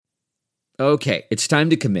Okay, it's time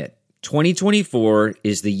to commit. 2024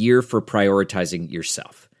 is the year for prioritizing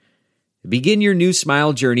yourself. Begin your new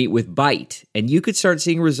smile journey with Byte, and you could start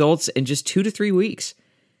seeing results in just 2 to 3 weeks.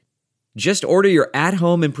 Just order your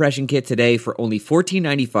at-home impression kit today for only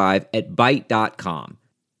 $14.95 at Byte.com.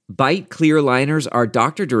 Byte clear liners are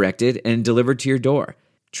doctor-directed and delivered to your door.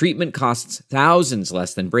 Treatment costs thousands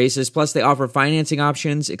less than braces, plus they offer financing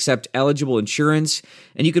options, accept eligible insurance,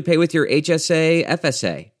 and you could pay with your HSA,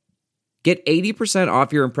 FSA. Get 80%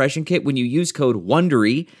 off your impression kit when you use code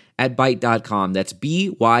WONDERY at Byte.com. That's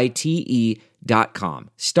BYTE.com.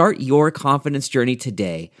 Start your confidence journey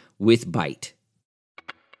today with Byte.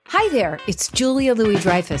 Hi there, it's Julia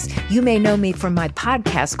Louis-Dreyfus. You may know me from my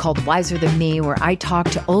podcast called Wiser Than Me, where I talk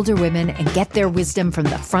to older women and get their wisdom from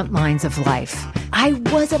the front lines of life. I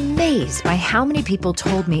was amazed by how many people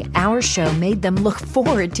told me our show made them look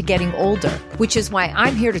forward to getting older, which is why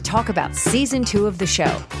I'm here to talk about season 2 of the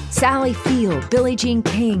show. Sally Field, Billie Jean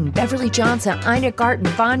King, Beverly Johnson, Ina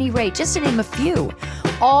Garten, Bonnie Raitt, just to name a few.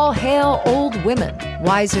 All hail old women.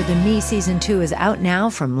 Wiser Than Me season 2 is out now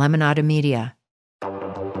from Lemonada Media.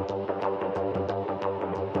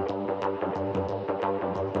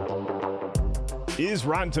 Is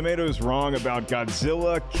Rotten Tomatoes wrong about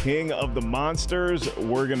Godzilla, King of the Monsters?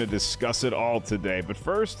 We're going to discuss it all today. But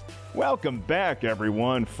first, welcome back,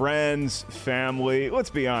 everyone. Friends, family.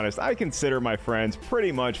 Let's be honest, I consider my friends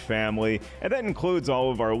pretty much family, and that includes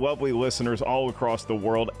all of our lovely listeners all across the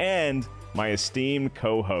world and my esteemed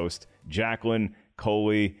co-host, Jacqueline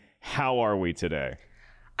Coley. How are we today?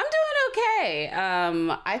 I'm doing okay.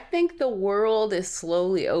 I think the world is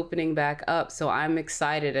slowly opening back up, so I'm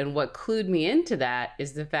excited. And what clued me into that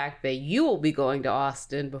is the fact that you will be going to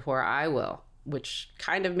Austin before I will, which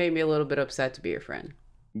kind of made me a little bit upset to be your friend.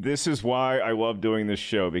 This is why I love doing this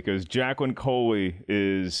show, because Jacqueline Coley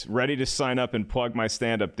is ready to sign up and plug my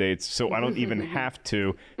stand-up dates, so I don't even have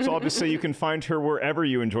to. So I'll just say you can find her wherever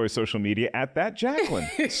you enjoy social media at that Jacqueline.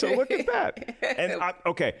 So look at that. And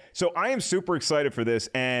so I am super excited for this,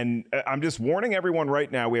 and I'm just warning everyone right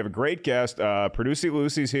now, we have a great guest. Producer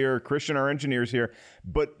Lucy's here, Christian, our engineer's here.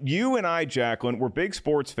 But you and I, Jacqueline, we're big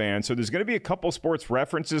sports fans, so there's going to be a couple sports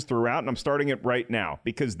references throughout, and I'm starting it right now,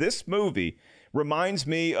 because this movie reminds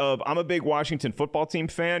me of, I'm a big Washington football team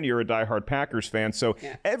fan. You're a diehard Packers fan. So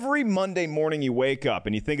every Monday morning you wake up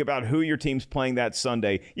and you think about who your team's playing that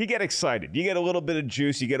Sunday, you get excited. You get a little bit of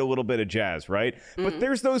juice. You get a little bit of jazz, right? Mm-hmm. But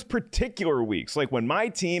there's those particular weeks, like when my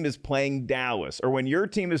team is playing Dallas or when your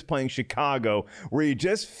team is playing Chicago, where you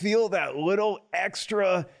just feel that little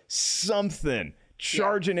extra something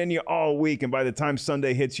charging in you all week. And by the time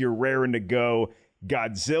Sunday hits, you're raring to go.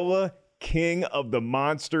 Godzilla, King of the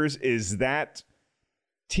Monsters is that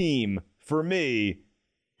team for me,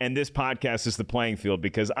 and this podcast is the playing field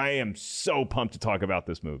because I am so pumped to talk about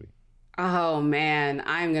this movie. Oh man,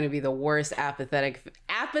 I'm going to be the worst apathetic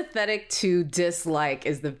to dislike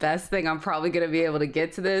is the best thing I'm probably going to be able to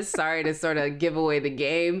get to this. Sorry to sort of give away the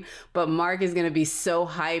game, but Mark is going to be so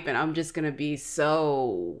hype and I'm just going to be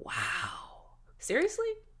so, wow. Seriously?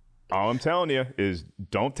 All I'm telling you is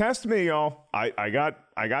don't test me, y'all. I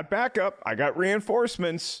got backup. I got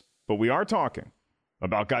reinforcements. But we are talking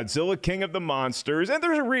about Godzilla, King of the Monsters. And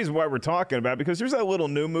there's a reason why we're talking about it, because there's that little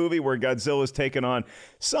new movie where Godzilla's taken on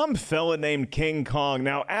some fella named King Kong.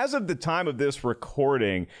 Now, as of the time of this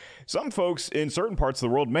recording, some folks in certain parts of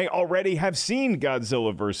the world may already have seen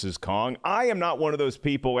Godzilla versus Kong. I am not one of those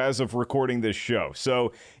people as of recording this show.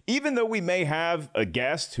 So even though we may have a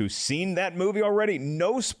guest who's seen that movie already,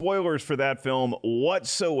 no spoilers for that film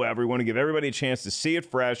whatsoever. We want to give everybody a chance to see it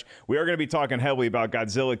fresh. We are going to be talking heavily about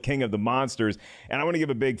Godzilla, King of the Monsters. And I want to give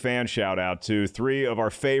a big fan shout out to 3 of our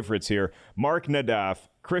favorites here, Mark Nadaf,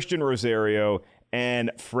 Christian Rosario,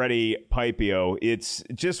 and Freddie Pipio. It's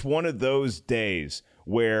just one of those days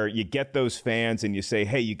where you get those fans and you say,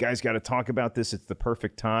 hey, you guys got to talk about this. It's the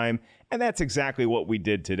perfect time. And that's exactly what we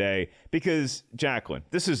did today. Because, Jacqueline,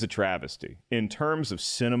 this is a travesty. In terms of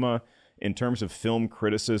cinema, in terms of film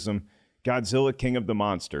criticism, Godzilla, King of the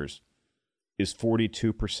Monsters is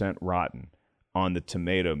 42% rotten on the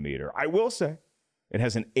tomato meter. I will say it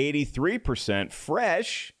has an 83%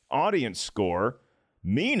 fresh audience score,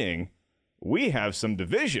 meaning we have some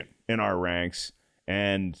division in our ranks.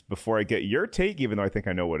 And before I get your take, even though I think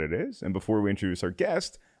I know what it is, and before we introduce our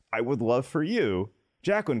guest, I would love for you,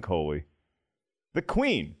 Jacqueline Coley, the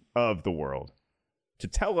queen of the world, to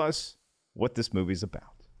tell us what this movie's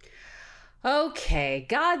about. Okay,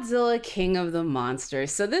 Godzilla, King of the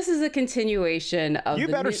Monsters. So this is a continuation of You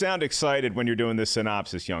better sound excited when you're doing this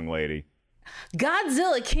synopsis, young lady.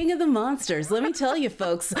 Godzilla, King of the Monsters. Let me tell you,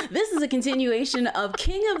 folks, this is a continuation of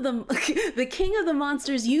the King of the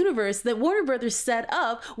Monsters universe that Warner Brothers set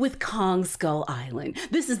up with Kong Skull Island.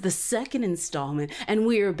 This is the second installment, and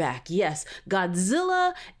we're back. Yes,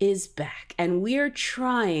 Godzilla is back, and we're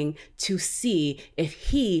trying to see if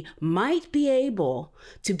he might be able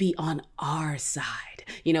to be on our side.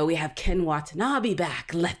 You know, we have Ken Watanabe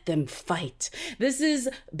back. Let them fight. This is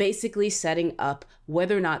basically setting up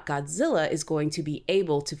whether or not Godzilla is going to be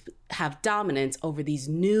able to have dominance over these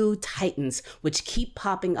new titans, which keep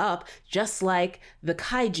popping up just like the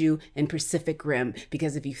kaiju in Pacific Rim.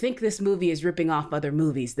 Because if you think this movie is ripping off other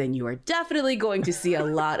movies, then you are definitely going to see a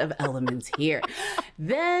lot of elements here.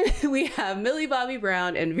 Then we have Millie Bobby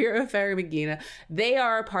Brown and Vera Farmiga. They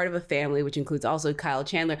are a part of a family, which includes also Kyle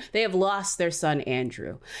Chandler. They have lost their son,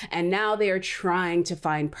 Andrew. And now they are trying to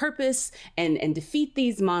find purpose and defeat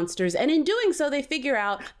these monsters. And in doing so, they figure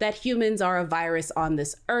out that humans are a virus on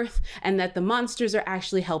this earth and that the monsters are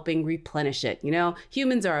actually helping replenish it. You know,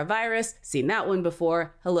 humans are a virus. Seen that one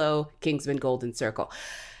before. Hello, Kingsman Golden Circle.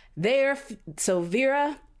 So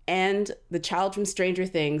Vera and the child from Stranger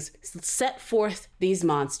Things set forth these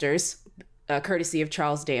monsters, courtesy of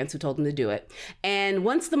Charles Dance, who told them to do it. And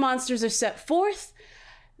once the monsters are set forth,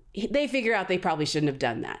 they figure out they probably shouldn't have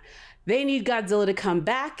done that. They need Godzilla to come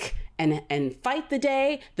back and fight the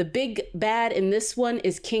day. The big bad in this one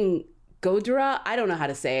is King Ghidorah. I don't know how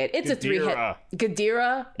to say it. It's Ghidorah. A three-head.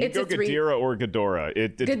 Ghidorah. It's you go Ghidorah or Ghidorah.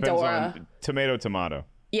 It depends on tomato.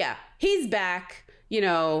 Yeah, he's back. You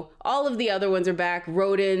know, all of the other ones are back.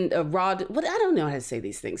 What I don't know how to say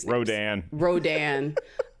these things. Rodan.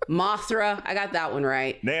 Mothra. I got that one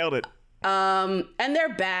right. Nailed it. And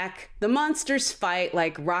they're back. The monsters fight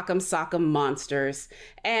like Rock'em Sock'em monsters.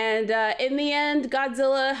 And in the end,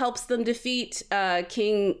 Godzilla helps them defeat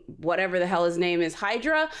King, whatever the hell his name is,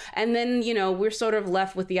 Hydra. And then, you know, we're sort of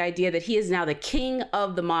left with the idea that he is now the king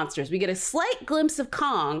of the monsters. We get a slight glimpse of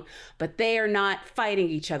Kong, but they are not fighting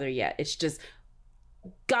each other yet. It's just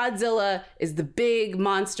Godzilla is the big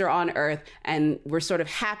monster on Earth, and we're sort of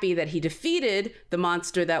happy that he defeated the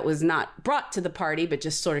monster that was not brought to the party, but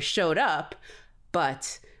just sort of showed up.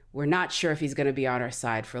 But we're not sure if he's going to be on our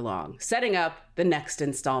side for long. Setting up the next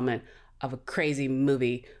installment of a crazy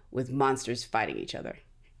movie with monsters fighting each other.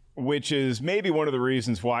 Which is maybe one of the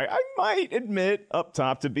reasons why I might admit up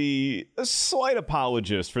top to be a slight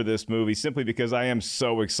apologist for this movie, simply because I am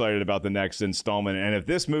so excited about the next installment. And if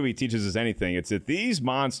this movie teaches us anything, it's that these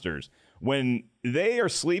monsters, when they are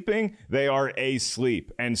sleeping, they are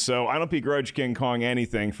asleep. And so I don't begrudge King Kong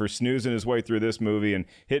anything for snoozing his way through this movie and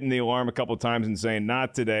hitting the alarm a couple times and saying,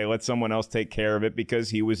 not today, let someone else take care of it, because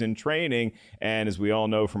he was in training. And as we all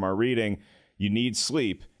know from our reading, you need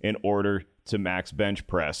sleep in order to max bench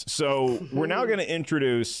press. So we're now going to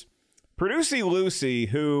introduce Producy Lucy,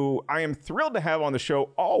 who I am thrilled to have on the show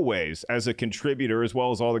always as a contributor, as well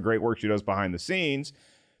as all the great work she does behind the scenes.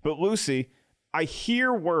 But Lucy, I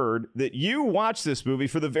hear word that you watched this movie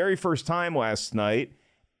for the very first time last night,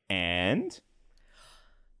 and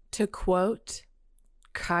to quote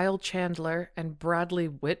Kyle Chandler and Bradley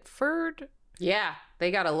Whitford, yeah, they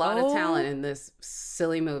got a lot of talent in this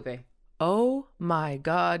silly movie. Oh my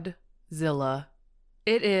God, Zilla.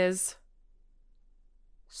 It is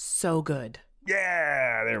so good.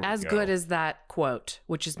 Yeah, there we go. As good as that quote,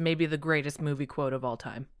 which is maybe the greatest movie quote of all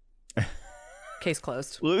time. Case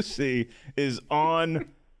closed. Lucy is on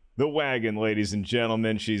the wagon, ladies and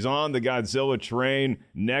gentlemen. She's on the Godzilla train.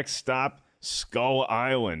 Next stop, Skull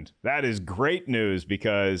Island. That is great news,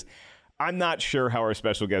 because I'm not sure how our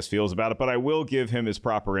special guest feels about it, but I will give him his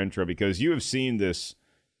proper intro, because you have seen this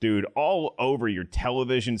dude all over your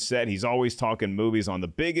television set. He's always talking movies on the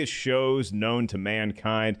biggest shows known to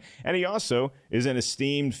mankind. And he also is an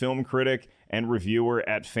esteemed film critic and reviewer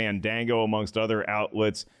at Fandango, amongst other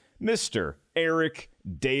outlets. Mr. Eric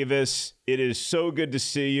Davis, it is so good to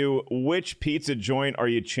see you. Which pizza joint are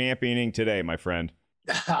you championing today, my friend?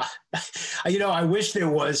 You know, I wish there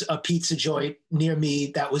was a pizza joint near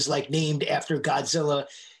me that was like named after Godzilla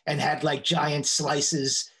and had like giant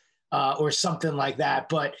slices or something like that.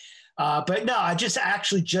 But no, I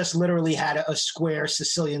just literally had a square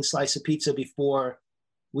Sicilian slice of pizza before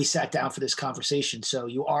we sat down for this conversation. So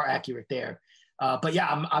you are accurate there. But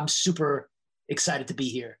yeah, I'm super excited to be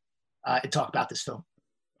here and talk about this film.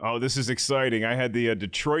 Oh, this is exciting. I had the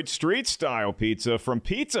Detroit street style pizza from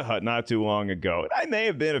Pizza Hut not too long ago. I may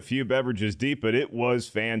have been a few beverages deep, but it was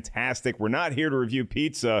fantastic. We're not here to review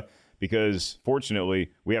pizza, because fortunately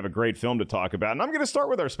we have a great film to talk about. And I'm going to start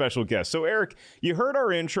with our special guest. So Eric, you heard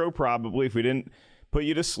our intro probably. If we didn't, put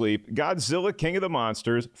you to sleep. Godzilla King of the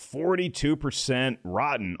Monsters, 42%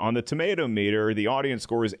 rotten. On the tomato meter, the audience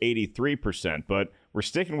score is 83%, but we're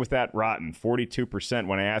sticking with that rotten, 42%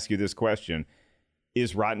 when I ask you this question.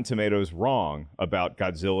 Is Rotten Tomatoes wrong about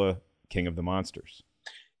Godzilla King of the Monsters?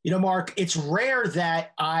 You know, Mark, it's rare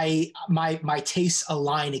that my tastes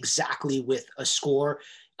align exactly with a score.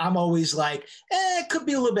 I'm always like, it could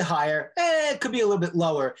be a little bit higher. It could be a little bit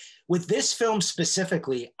lower. With this film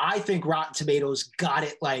specifically, I think Rotten Tomatoes got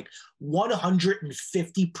it like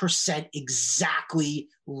 150% exactly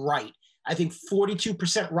right. I think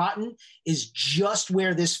 42% rotten is just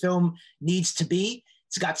where this film needs to be.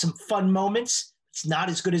 It's got some fun moments. It's not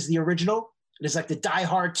as good as the original. It is like the Die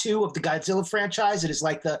Hard 2 of the Godzilla franchise. It is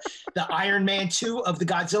like the Iron Man 2 of the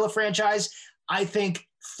Godzilla franchise. I think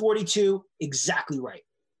 42, exactly right.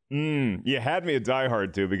 You had me at Die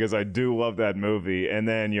Hard 2 because I do love that movie, and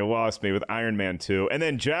then you lost me with Iron Man 2. And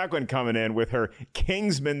then Jacqueline coming in with her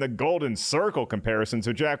Kingsman the Golden Circle comparison.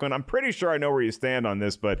 So Jacqueline, I'm pretty sure I know where you stand on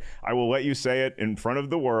this, but I will let you say it in front of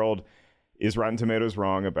the world. Is Rotten Tomatoes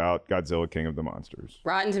wrong about Godzilla King of the Monsters?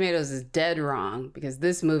 Rotten Tomatoes is dead wrong because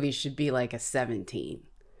this movie should be like a 17.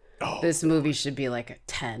 This movie should be like a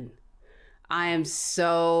 10. I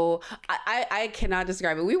cannot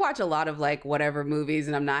describe it. We watch a lot of like whatever movies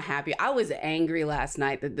and I'm not happy. I was angry last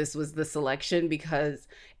night that this was the selection because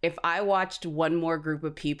if I watched one more group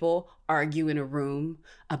of people argue in a room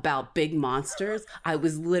about big monsters, I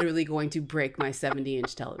was literally going to break my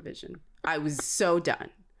 70-inch television. I was so done.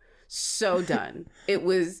 So done. It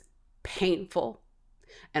was painful.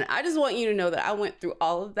 And I just want you to know that I went through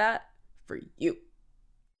all of that for you.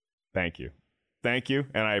 Thank you. Thank you.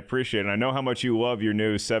 And I appreciate it. I know how much you love your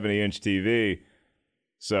new 70-inch TV.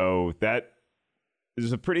 So that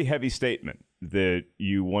is a pretty heavy statement that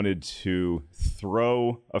you wanted to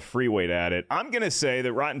throw a free weight at it. I'm going to say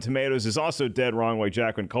that Rotten Tomatoes is also dead wrong like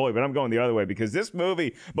Jacqueline Coley, but I'm going the other way because this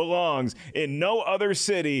movie belongs in no other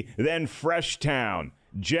city than Freshtown.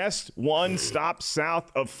 Just one stop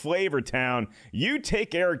south of Flavortown. You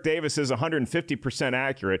take Eric Davis's 150%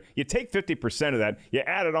 accurate. You take 50% of that. You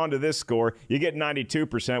add it onto this score. You get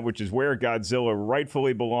 92%, which is where Godzilla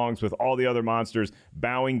rightfully belongs with all the other monsters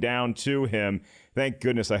bowing down to him. Thank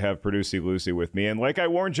goodness I have Producer Lucy with me. And like I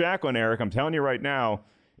warned Jacqueline, Eric, I'm telling you right now,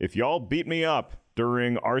 if y'all beat me up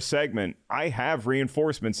during our segment, I have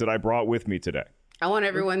reinforcements that I brought with me today. I want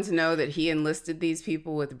everyone to know that he enlisted these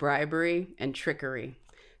people with bribery and trickery.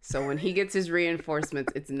 So when he gets his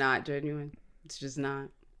reinforcements, it's not genuine. It's just not.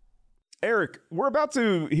 Eric, we're about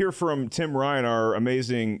to hear from Tim Ryan, our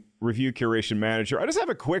amazing review curation manager. I just have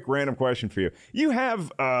a quick random question for you. You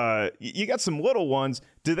have, you got some little ones.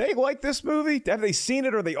 Do they like this movie? Have they seen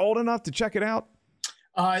it? Are they old enough to check it out?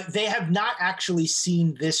 They have not actually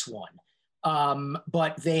seen this one,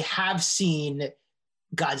 but they have seen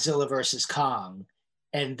Godzilla versus Kong,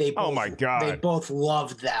 and they both, oh my God, they both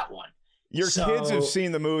loved that one. Your kids have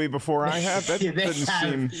seen the movie before I have? That doesn't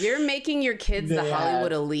seem... You're making your kids the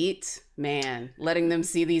Hollywood elite, man. Letting them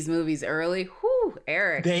see these movies early. Whew,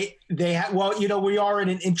 Eric. They have, well, you know, we are in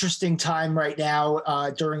an interesting time right now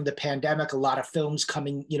during the pandemic. A lot of films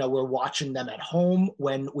coming, you know, we're watching them at home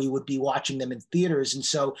when we would be watching them in theaters. And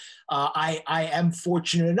so I am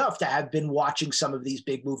fortunate enough to have been watching some of these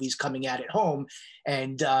big movies coming out at home.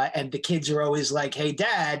 And the kids are always like, hey,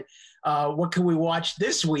 Dad, what can we watch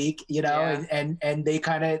this week? You know, yeah. and they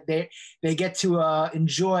kind of they get to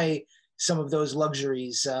enjoy some of those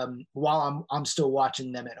luxuries while I'm still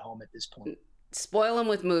watching them at home at this point. Spoil them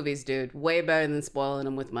with movies, dude. Way better than spoiling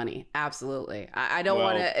them with money. Absolutely. I don't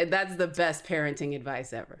want to. That's the best parenting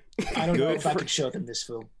advice ever. I don't know if I could show them this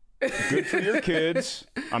film. Good for your kids.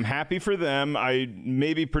 I'm happy for them.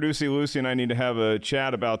 Maybe Producer Lucy and I need to have a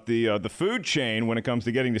chat about the food chain when it comes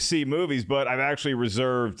to getting to see movies, but I've actually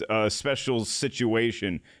reserved a special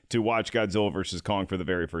situation to watch Godzilla vs. Kong for the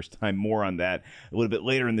very first time. More on that a little bit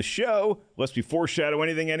later in the show. Lest we foreshadow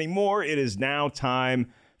anything anymore, it is now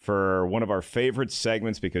time for one of our favorite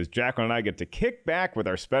segments because Jacqueline and I get to kick back with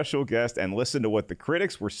our special guest and listen to what the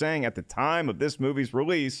critics were saying at the time of this movie's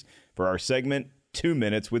release for our segment, 2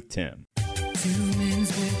 Minutes with Tim. 2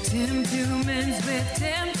 minutes with Tim, 2 minutes with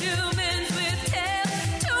Tim, 2 minutes with Tim,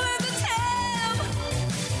 2 minutes with Tim.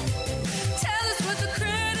 Tell us what the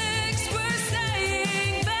critics were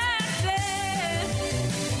saying back then.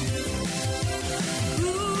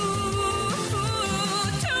 Ooh,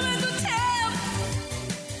 2 minutes with Tim.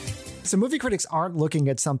 So movie critics aren't looking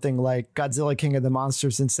at something like Godzilla King of the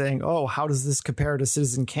Monsters and saying, oh, how does this compare to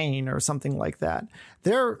Citizen Kane or something like that?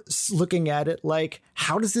 They're looking at it like,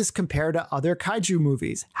 how does this compare to other kaiju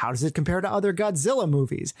movies? How does it compare to other Godzilla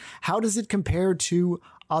movies? How does it compare to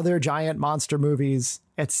other giant monster movies,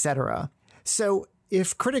 etc.? So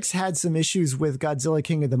if critics had some issues with Godzilla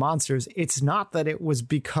King of the Monsters, it's not that it was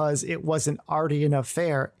because it wasn't arty enough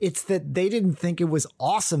fare. It's that they didn't think it was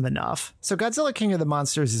awesome enough. So Godzilla King of the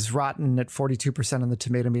Monsters is rotten at 42% on the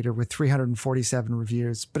Tomato Meter with 347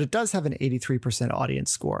 reviews, but it does have an 83% audience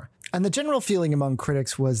score. And the general feeling among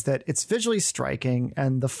critics was that it's visually striking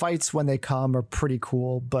and the fights when they come are pretty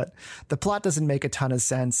cool, but the plot doesn't make a ton of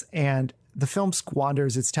sense and the film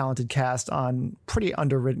squanders its talented cast on pretty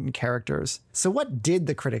underwritten characters. So what did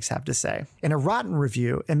the critics have to say? In a rotten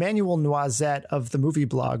review, Emmanuel Noisette of the Movie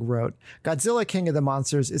Blog wrote, Godzilla King of the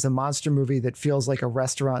Monsters is a monster movie that feels like a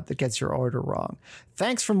restaurant that gets your order wrong.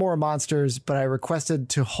 Thanks for more monsters, but I requested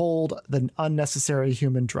to hold the unnecessary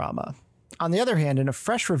human drama. On the other hand, in a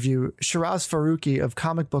fresh review, Shiraz Faruqi of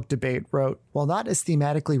Comic Book Debate wrote, while not as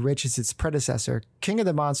thematically rich as its predecessor, King of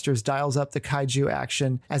the Monsters dials up the kaiju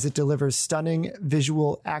action as it delivers stunning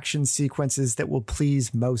visual action sequences that will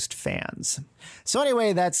please most fans. So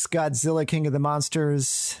anyway, that's Godzilla King of the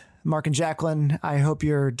Monsters. Mark and Jacqueline, I hope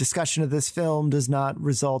your discussion of this film does not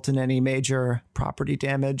result in any major property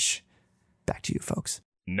damage. Back to you, folks.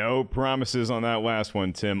 No promises on that last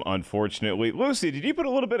one, Tim, unfortunately. Lucy, did you put a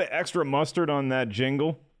little bit of extra mustard on that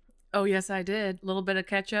jingle? Oh, yes, I did. A little bit of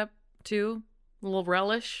ketchup, too. A little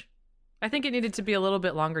relish. I think it needed to be a little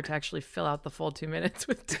bit longer to actually fill out the full 2 minutes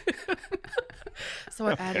with Tim. So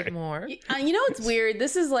I added more. You know what's weird?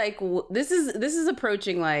 This is like, this is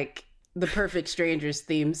approaching like the Perfect Strangers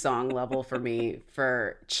theme song level for me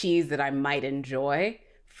for cheese that I might enjoy.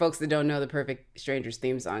 Folks that don't know, the Perfect Strangers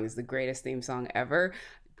theme song is the greatest theme song ever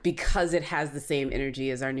because it has the same energy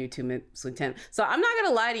as our new 2 Minutes with Tim. So I'm not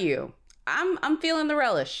gonna lie to you. I'm feeling the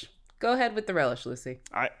relish. Go ahead with the relish, Lucy.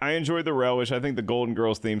 I enjoyed the relish. I think the Golden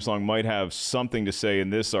Girls theme song might have something to say in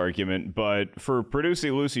this argument, but for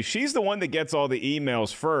producer Lucy, she's the one that gets all the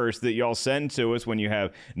emails first that y'all send to us when you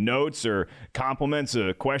have notes or compliments,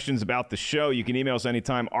 questions about the show. You can email us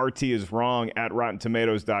anytime,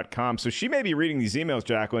 rtiswrong@rottentomatoes.com. So she may be reading these emails,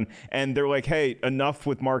 Jacqueline, and they're like, hey, enough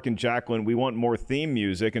with Mark and Jacqueline. We want more theme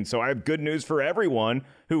music. And so I have good news for everyone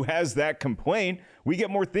who has that complaint. We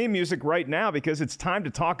get more theme music right now because it's time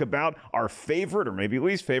to talk about our favorite or maybe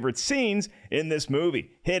least favorite scenes in this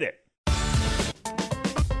movie. Hit it.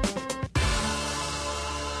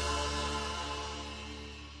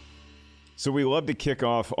 So we love to kick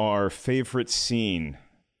off our favorite scene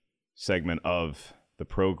segment of the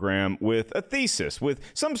program with a thesis, with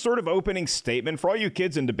some sort of opening statement. For all you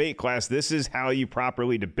kids in debate class, this is how you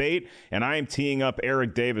properly debate. And I am teeing up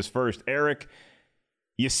Eric Davis first. Eric,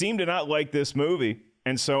 you seem to not like this movie,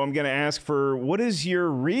 and so I'm going to ask for what is your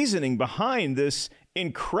reasoning behind this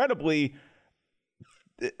incredibly,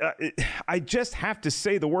 I just have to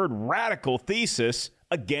say the word radical thesis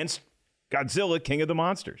against Godzilla King of the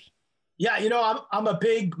Monsters? Yeah, you know, I'm a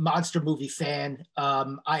big monster movie fan.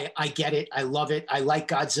 I get it. I love it. I like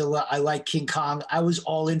Godzilla. I like King Kong. I was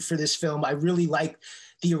all in for this film. I really like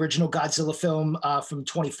the original Godzilla film from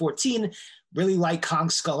 2014. Really like Kong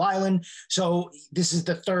Skull Island. So this is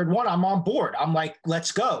the third one. I'm on board. I'm like,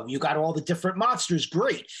 let's go. You got all the different monsters.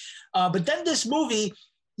 Great. But then this movie,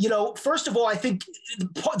 you know, first of all, I think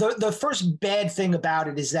the first bad thing about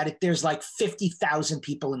it is that there's like 50,000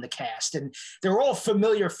 people in the cast, and they're all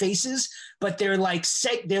familiar faces, but they're like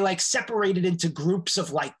separated into groups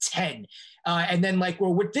of like 10. And then like we're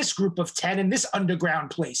with this group of 10 in this underground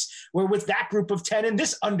place. We're with that group of 10 in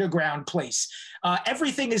this underground place.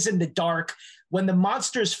 Everything is in the dark. When the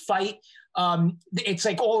monsters fight, it's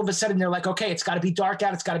like all of a sudden they're like, okay, it's got to be dark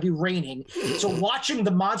out. It's got to be raining. So watching the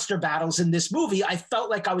monster battles in this movie, I felt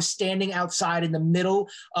like I was standing outside in the middle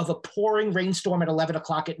of a pouring rainstorm at 11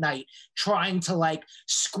 o'clock at night, trying to like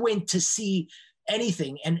squint to see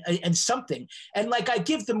anything and something. And like, I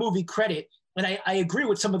give the movie credit. And I agree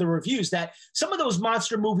with some of the reviews that some of those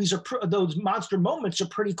monster movies those monster moments are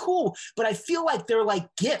pretty cool, but I feel like they're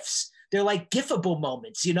like GIFs. They're like GIFable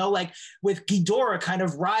moments, you know, like with Ghidorah kind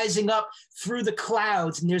of rising up through the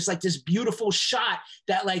clouds. And there's like this beautiful shot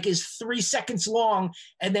that like is 3 seconds long.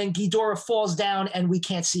 And then Ghidorah falls down and we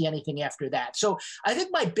can't see anything after that. So I think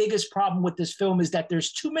my biggest problem with this film is that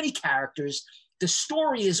there's too many characters. The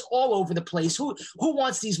story is all over the place. Who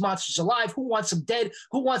wants these monsters alive? Who wants them dead?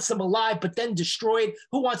 Who wants them alive but then destroyed?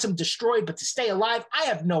 Who wants them destroyed but to stay alive? I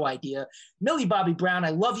have no idea. Millie Bobby Brown, I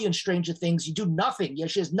love you in Stranger Things. You do nothing. Yeah,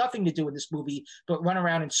 she has nothing to do in this movie but run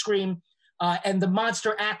around and scream. And the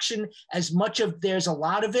monster action, as much of there's a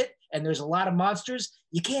lot of it, and there's a lot of monsters,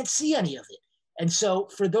 you can't see any of it. And so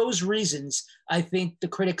for those reasons, I think the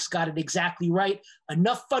critics got it exactly right.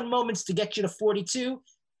 Enough fun moments to get you to 42.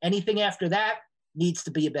 Anything after that needs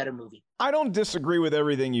to be a better movie. I don't disagree with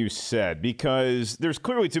everything you said, because there's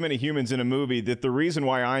clearly too many humans in a movie that the reason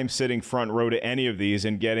why I'm sitting front row to any of these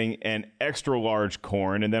and getting an extra large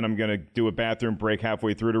corn, and then I'm going to do a bathroom break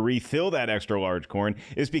halfway through to refill that extra large corn,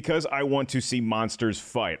 is because I want to see monsters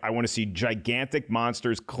fight. I want to see gigantic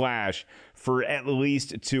monsters clash for at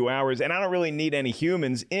least 2 hours, and I don't really need any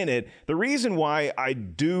humans in it. The reason why I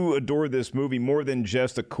do adore this movie more than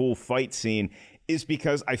just a cool fight scene is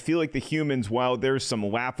because I feel like the humans, while there's some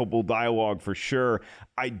laughable dialogue for sure,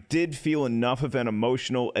 I did feel enough of an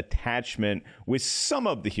emotional attachment with some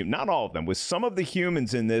of the humans, not all of them, with some of the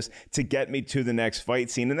humans in this to get me to the next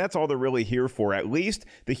fight scene. And that's all they're really here for. At least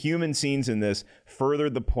the human scenes in this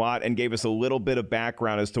furthered the plot and gave us a little bit of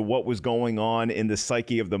background as to what was going on in the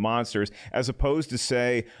psyche of the monsters, as opposed to,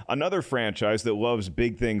 say, another franchise that loves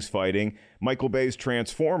big things fighting, Michael Bay's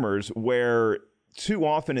Transformers, where too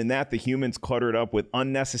often in that, the humans cluttered up with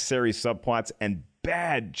unnecessary subplots and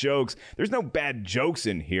bad jokes. There's no bad jokes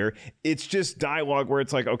in here. It's just dialogue where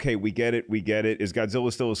it's like, okay, we get it. Is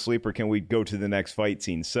Godzilla still asleep, or can we go to the next fight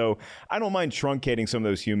scene? So I don't mind truncating some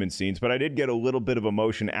of those human scenes, but I did get a little bit of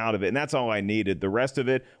emotion out of it, and that's all I needed. The rest of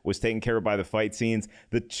it was taken care of by the fight scenes.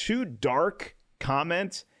 The too dark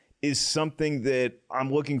comment is something that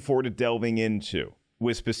I'm looking forward to delving into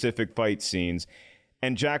with specific fight scenes.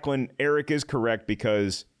 And Jacqueline, Eric is correct,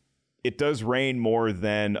 because it does rain more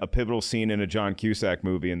than a pivotal scene in a John Cusack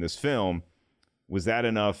movie in this film. Was that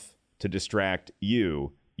enough to distract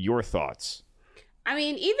you? Your thoughts? I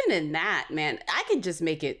mean, even in that, man, I can just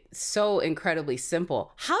make it so incredibly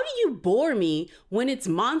simple. How do you bore me when it's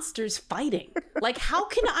monsters fighting? Like, how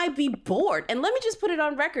can I be bored? And let me just put it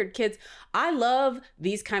on record, kids. I love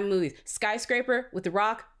these kind of movies. Skyscraper with The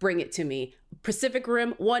Rock, bring it to me. Pacific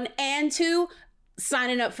Rim 1 and 2,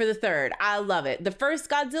 signing up for the third. I love it. The first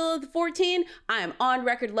Godzilla 14, I am on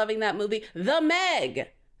record loving that movie. The Meg,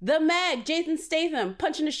 Jason Statham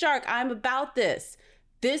punching a shark. I'm about this.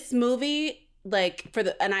 This movie,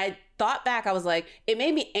 and I thought back, I was like, it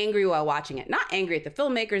made me angry while watching it. Not angry at the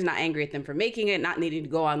filmmakers, not angry at them for making it, not needing to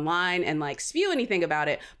go online and spew anything about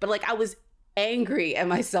it, but I was angry at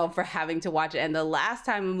myself for having to watch it. And the last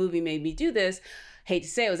time a movie made me do this, hate to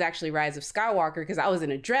say, it was actually Rise of Skywalker, because I was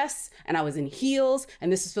in a dress and I was in heels,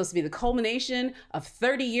 and this was supposed to be the culmination of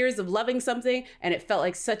 30 years of loving something, and it felt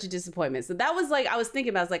like such a disappointment. So that was I was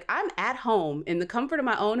thinking about, I'm at home in the comfort of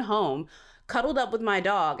my own home, cuddled up with my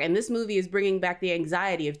dog, and this movie is bringing back the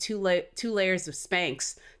anxiety of two layers of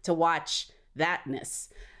Spanx to watch thatness.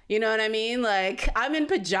 You know what I mean? I'm in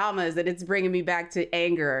pajamas and it's bringing me back to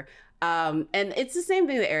anger. And it's the same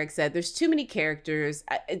thing that Eric said. There's too many characters.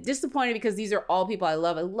 Disappointed because these are all people I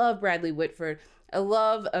love. I love Bradley Whitford. I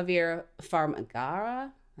love Avira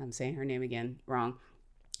Farmiga. I'm saying her name again wrong.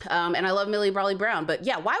 And I love Millie Bobby Brown. But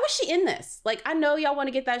yeah, why was she in this? I know y'all want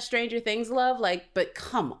to get that Stranger Things love, but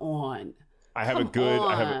come on. I have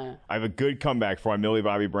a good comeback for why Millie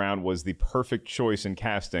Bobby Brown was the perfect choice in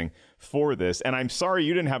casting for this. And I'm sorry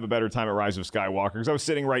you didn't have a better time at Rise of Skywalker, because I was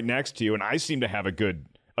sitting right next to you and I seemed to have a good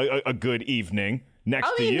evening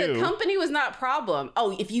next to you. The company was not a problem.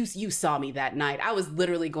 Oh, if you saw me that night, I was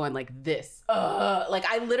literally going like this.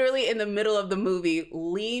 I literally in the middle of the movie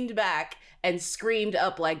leaned back and screamed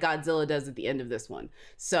up like Godzilla does at the end of this one.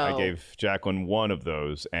 So I gave Jacqueline one of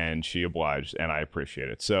those and she obliged, and I appreciate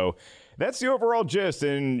it. So that's the overall gist,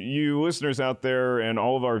 and you listeners out there and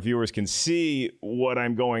all of our viewers can see what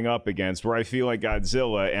I'm going up against, where I feel like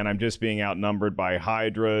Godzilla and I'm just being outnumbered by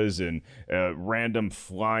hydras and random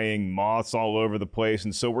flying moths all over the place.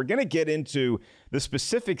 And so we're going to get into the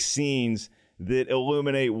specific scenes that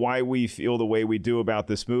illuminate why we feel the way we do about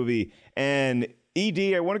this movie. And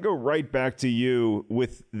ED, I want to go right back to you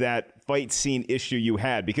with that fight scene issue you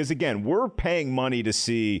had, because again, we're paying money to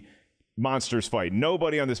see monsters fight.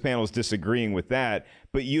 Nobody on this panel is disagreeing with that,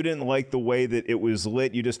 but you didn't like the way that it was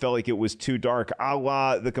lit. You just felt like it was too dark, a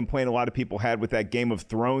la the complaint a lot of people had with that Game of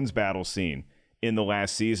Thrones battle scene in the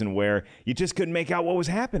last season, where you just couldn't make out what was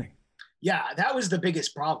happening. Yeah, that was the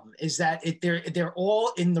biggest problem, is that they're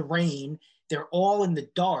all in the rain, they're all in the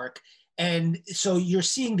dark, and so you're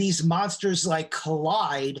seeing these monsters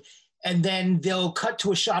collide, and then they'll cut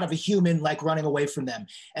to a shot of a human running away from them.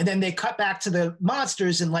 And then they cut back to the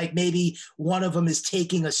monsters and maybe one of them is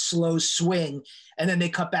taking a slow swing, and then they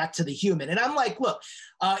cut back to the human. And I'm like, look,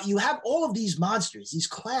 you have all of these monsters, these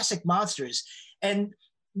classic monsters, and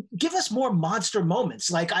give us more monster moments.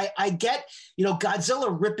 Like I get,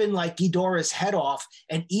 Godzilla ripping like Ghidorah's head off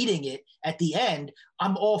and eating it at the end.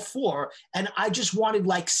 I'm all for, and I just wanted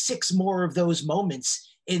like 6 more of those moments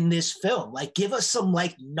in this film. Like, give us some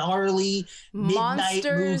like gnarly midnight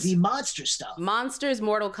movie monster stuff. Monsters,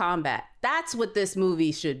 Mortal Kombat. That's what this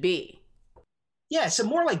movie should be. Yeah, some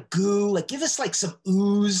more like goo. Like, give us like some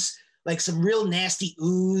ooze, like some real nasty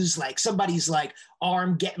ooze, like somebody's like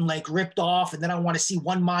arm getting like ripped off, and then I want to see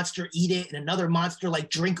one monster eat it and another monster like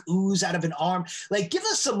drink ooze out of an arm. Like, give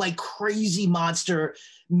us some like crazy monster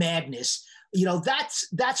madness.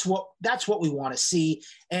 That's what we want to see.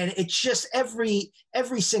 And it's just every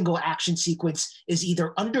single action sequence is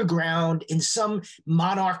either underground in some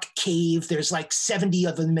monarch cave. There's like 70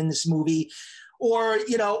 of them in this movie, or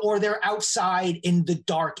they're outside in the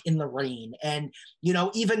dark in the rain. And,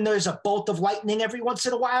 even there's a bolt of lightning every once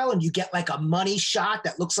in a while, and you get like a money shot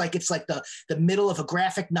that looks like it's like the middle of a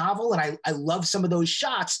graphic novel. And I love some of those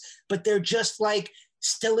shots, but they're just like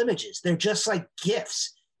still images. They're just like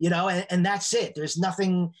GIFs. And that's it. There's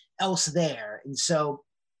nothing else there. And so,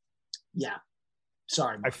 yeah,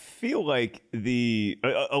 sorry. I feel like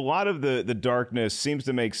a lot of the darkness seems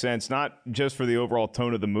to make sense, not just for the overall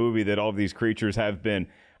tone of the movie, that all of these creatures have been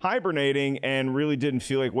hibernating and really didn't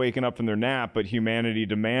feel like waking up from their nap, but humanity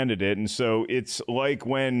demanded it. And so it's like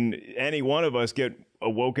when any one of us get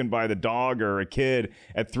awoken by the dog or a kid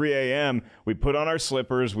at 3 a.m., we put on our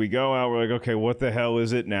slippers, we go out, we're like, okay, what the hell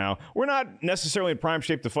is it now? We're not necessarily in prime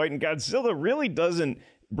shape to fight, and Godzilla really doesn't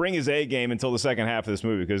bring his A game until the second half of this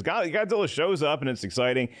movie, because Godzilla shows up and it's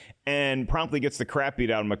exciting and promptly gets the crap beat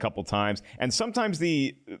out of him a couple times. And sometimes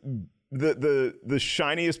the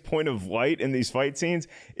shiniest point of light in these fight scenes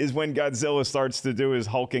is when Godzilla starts to do his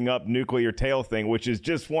hulking up nuclear tail thing, which is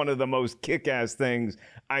just one of the most kick-ass things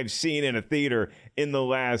I've seen in a theater in the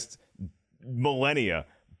last millennia.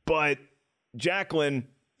 But Jacqueline,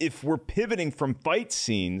 if we're pivoting from fight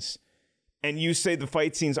scenes, and you say the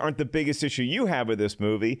fight scenes aren't the biggest issue you have with this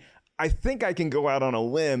movie, I think I can go out on a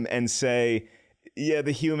limb and say, yeah,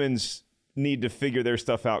 the humans need to figure their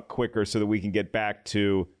stuff out quicker so that we can get back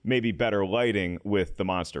to maybe better lighting with the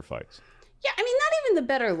monster fights. Yeah, I mean, not even the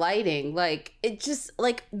better lighting. Like, it just,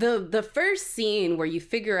 like, the first scene where you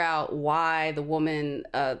figure out why the woman,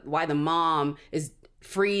 why the mom is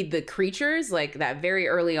freed the creatures, like that very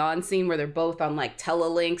early on scene where they're both on like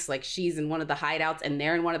telelinks, like she's in one of the hideouts and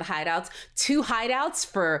they're in one of the hideouts, 2 hideouts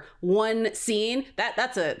for one scene.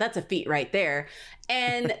 That's a feat right there.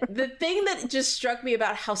 And the thing that just struck me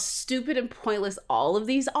about how stupid and pointless all of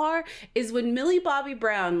these are is when Millie Bobby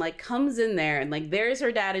Brown like comes in there and like there's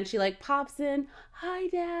her dad and she like pops in, hi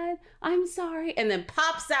dad, I'm sorry, and then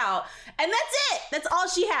pops out, and that's it. That's all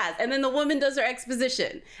she has. And then the woman does her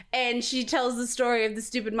exposition and she tells the story of the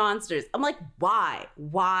stupid monsters. I'm like, why?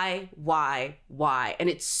 And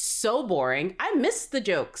it's so boring. I miss the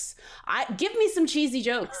jokes. Give me some cheesy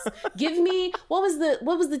jokes. Give me what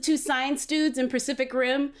was the 2 science dudes in Pacific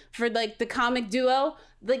Rim for like the comic duo?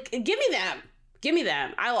 Like, give me them. Give me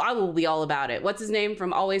them. I will be all about it. What's his name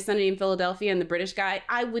from Always Sunny in Philadelphia and the British guy?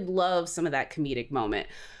 I would love some of that comedic moment.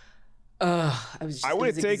 I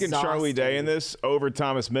would have taken Charlie Day in this over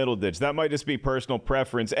Thomas Middleditch. That might just be personal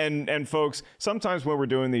preference. And folks, sometimes when we're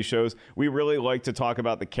doing these shows, we really like to talk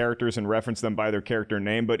about the characters and reference them by their character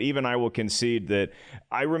name. But even I will concede that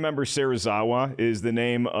I remember Serizawa is the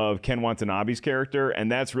name of Ken Watanabe's character,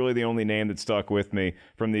 and that's really the only name that stuck with me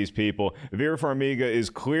from these people. Vera Farmiga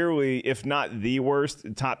is clearly, if not the worst,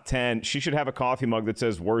 top 10. She should have a coffee mug that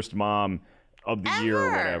says worst mom of the year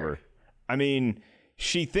or whatever. I mean,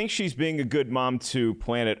 she thinks she's being a good mom to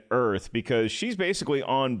planet Earth because she's basically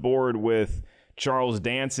on board with Charles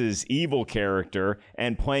Dance's evil character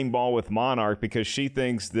and playing ball with Monarch because she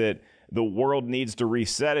thinks that the world needs to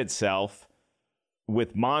reset itself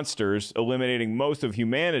with monsters eliminating most of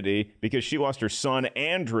humanity because she lost her son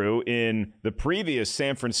Andrew in the previous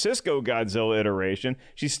San Francisco Godzilla iteration.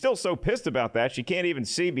 She's still so pissed about that. She can't even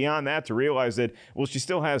see beyond that to realize that, well, she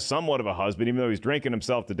still has somewhat of a husband, even though he's drinking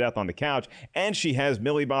himself to death on the couch. And she has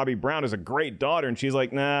Millie Bobby Brown as a great daughter. And she's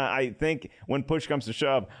like, nah, I think when push comes to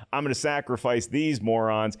shove, I'm going to sacrifice these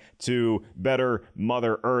morons to better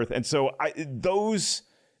Mother Earth. And so those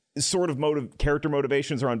sort of character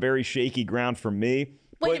motivations are on very shaky ground for me.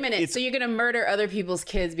 Wait a minute. So you're going to murder other people's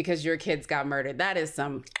kids because your kids got murdered. That is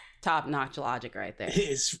some top-notch logic right there. It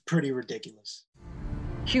is pretty ridiculous.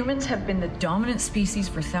 Humans have been the dominant species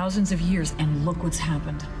for thousands of years, and look what's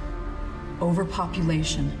happened.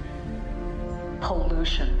 Overpopulation,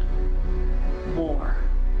 pollution, war.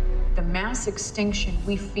 The mass extinction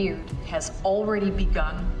we feared has already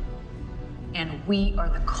begun, and we are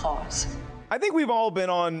the cause. I think we've all been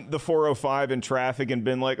on the 405 in traffic and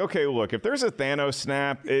been like, okay, look, if there's a Thanos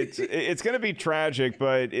snap, it's going to be tragic,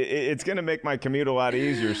 but it's going to make my commute a lot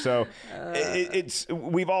easier. So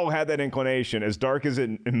we've all had that inclination, as dark as it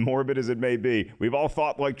and morbid as it may be. We've all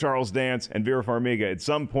thought like Charles Dance and Vera Farmiga at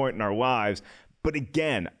some point in our lives. But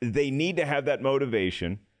again, they need to have that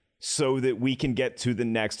motivation so that we can get to the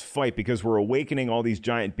next fight, because we're awakening all these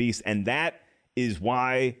giant beasts. And that is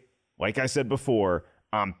why, like I said before,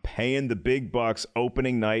 I'm paying the big bucks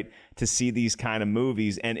opening night to see these kind of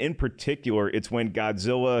movies. And in particular, it's when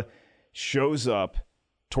Godzilla shows up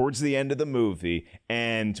towards the end of the movie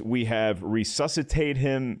and we have resuscitated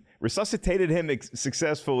him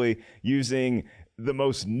successfully using the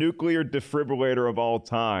most nuclear defibrillator of all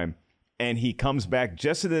time. And he comes back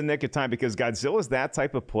just in the nick of time, because Godzilla's that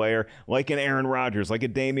type of player, like an Aaron Rodgers, like a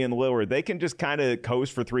Damian Lillard. They can just kind of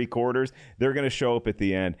coast for 3 quarters. They're going to show up at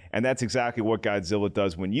the end. And that's exactly what Godzilla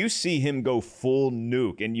does. When you see him go full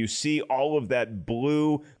nuke and you see all of that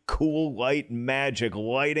blue, cool light magic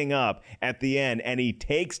lighting up at the end, and he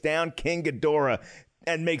takes down King Ghidorah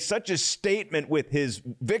and makes such a statement with his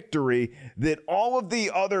victory that all of the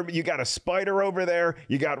other, you got a spider over there,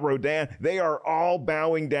 you got Rodan, they are all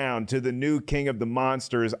bowing down to the new king of the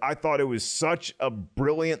monsters. I thought it was such a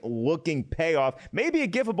brilliant looking payoff. Maybe a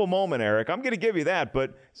gifable moment, Eric. I'm going to give you that,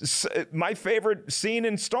 but my favorite scene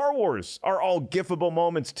in Star Wars are all gifable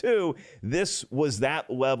moments too. This was that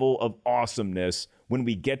level of awesomeness when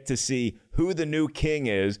we get to see who the new king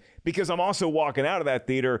is, because I'm also walking out of that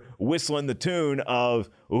theater whistling the tune of,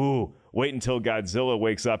 ooh, wait until Godzilla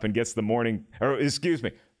wakes up and gets the morning, or excuse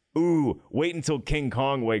me, ooh, wait until King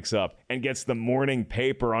Kong wakes up and gets the morning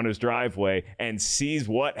paper on his driveway and sees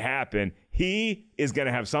what happened. He is going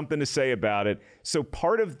to have something to say about it. So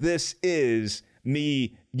part of this is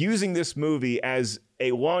me using this movie as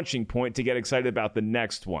a launching point to get excited about the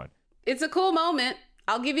next one. It's a cool moment.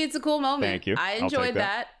 I'll give you it's a cool moment. Thank you. I enjoyed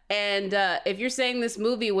that. And if you're saying this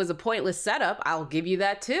movie was a pointless setup, I'll give you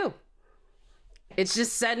that too. It's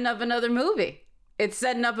just setting up another movie. It's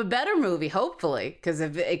setting up a better movie, hopefully, because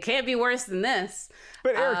if it can't be worse than this.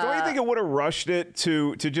 But Eric, don't you think it would have rushed it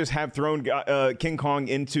to just have thrown King Kong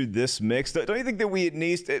into this mix? Don't you think that we at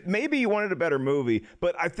least, maybe you wanted a better movie,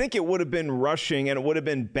 but I think it would have been rushing, and it would have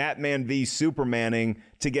been Batman v Supermaning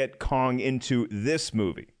to get Kong into this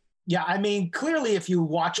movie? Yeah, I mean, clearly, if you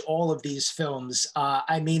watch all of these films,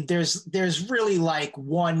 I mean, there's really like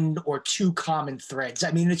 1 or 2 common threads.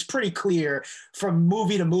 I mean, it's pretty clear from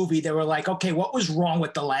movie to movie. They were like, okay, what was wrong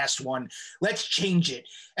with the last one? Let's change it.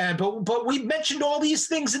 But we mentioned all these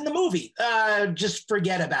things in the movie. Just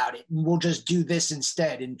forget about it, and we'll just do this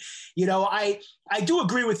instead. And you know, I do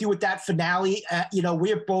agree with you with that finale. You know,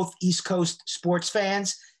 we're both East Coast sports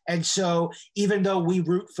fans. And so even though we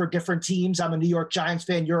root for different teams, I'm a New York Giants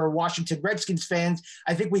fan, you're a Washington Redskins fan,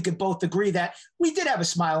 I think we could both agree that we did have a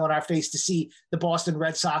smile on our face to see the Boston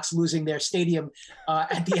Red Sox losing their stadium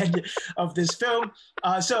at the end of this film.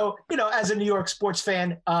 So, you know, as a New York sports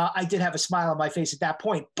fan, I did have a smile on my face at that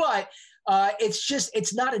point. But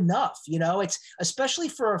it's not enough, you know, it's especially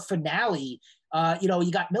for a finale. You know,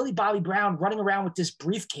 you got Millie Bobby Brown running around with this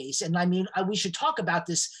briefcase. And I mean, we should talk about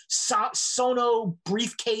this Sono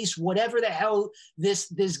briefcase, whatever the hell this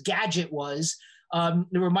gadget was. It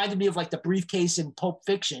reminded me of like the briefcase in Pulp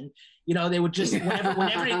Fiction. You know, they would just,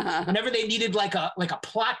 whenever they needed like a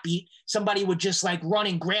plot beat, somebody would just like run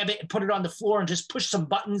and grab it and put it on the floor and just push some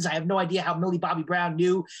buttons. I have no idea how Millie Bobby Brown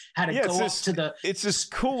knew how to go up to the... It's this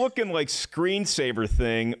cool looking like screensaver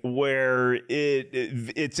thing where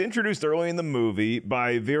it's introduced early in the movie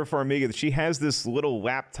by Vera Farmiga. She has this little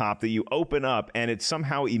laptop that you open up and it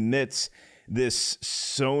somehow emits this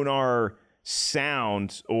sonar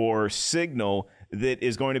sound or signal that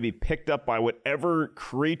is going to be picked up by whatever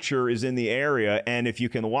creature is in the area. And if you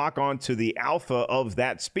can lock onto the alpha of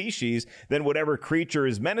that species, then whatever creature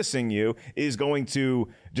is menacing you is going to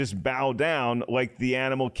just bow down like the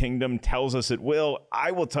animal kingdom tells us it will.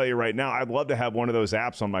 I will tell you right now, I'd love to have one of those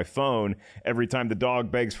apps on my phone every time the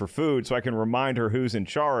dog begs for food so I can remind her who's in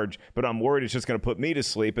charge, but I'm worried it's just going to put me to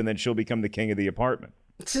sleep and then she'll become the king of the apartment.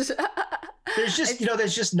 There's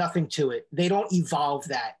just nothing to it. They don't evolve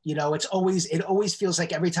that. You know, it always feels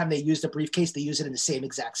like every time they use the briefcase, they use it in the same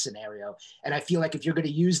exact scenario. And I feel like if you're going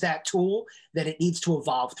to use that tool, then it needs to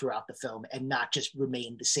evolve throughout the film and not just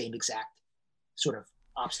remain the same exact sort of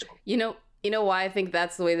obstacle. You know why I think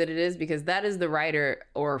that's the way that it is? Because that is the writer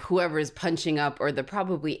or whoever is punching up, or the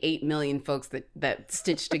probably 8 million folks that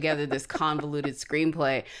stitched together this convoluted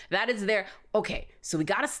screenplay. That is their, okay, so we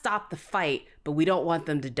got to stop the fight, but we don't want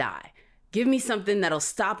them to die. give me something that'll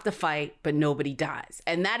stop the fight, but nobody dies.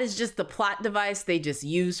 And that is just the plot device they just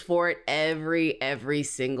use for it every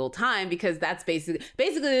single time, because that's basically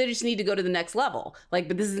they just need to go to the next level. Like,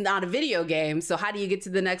 but this is not a video game. So how do you get to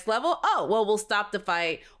the next level? Oh, well, we'll stop the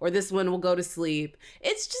fight, or this one will go to sleep.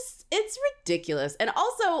 It's ridiculous. And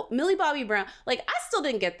also Millie Bobby Brown, like, I still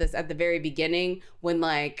didn't get this at the very beginning when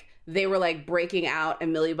like they were like breaking out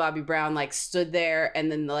and Millie Bobby Brown like stood there and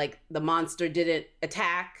then like the monster didn't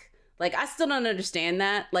attack. Like, I still don't understand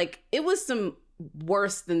that. Like, it was some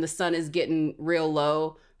worse than the sun is getting real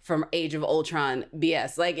low from Age of Ultron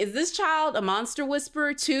BS. Like, is this child a monster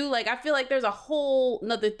whisperer too? Like, I feel like there's a whole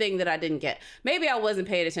nother thing that I didn't get. Maybe I wasn't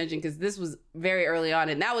paying attention because this was very early on,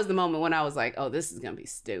 and that was the moment when I was like, oh, this is gonna be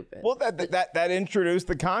stupid. Well, that introduced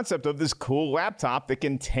the concept of this cool laptop that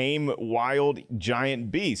can tame wild giant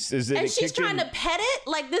beasts. And she's trying to pet it?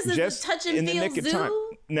 Like, this is a touch and feel zoo?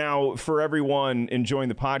 Now, for everyone enjoying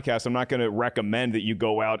the podcast, I'm not going to recommend that you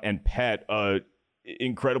go out and pet a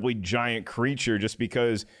incredibly giant creature just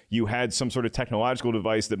because you had some sort of technological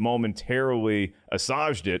device that momentarily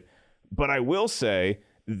assuaged it. But I will say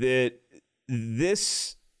that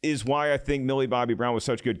this is why I think Millie Bobby Brown was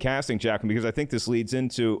such good casting, Jacqueline, because I think this leads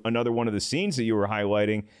into another one of the scenes that you were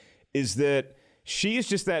highlighting, is that she is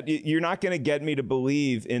just that you're not going to get me to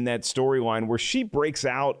believe in that storyline where she breaks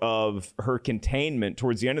out of her containment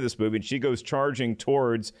towards the end of this movie and she goes charging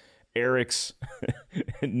towards Eric's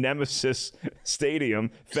nemesis stadium,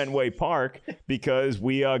 Fenway Park, because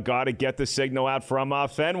we got to get the signal out from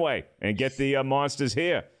Fenway and get the monsters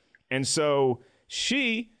here. And so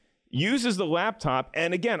she uses the laptop.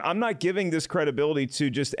 And again, I'm not giving this credibility to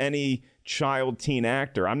just any child teen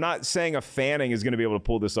actor. I'm not saying a Fanning is going to be able to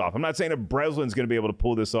pull this off. I'm not saying a Breslin's going to be able to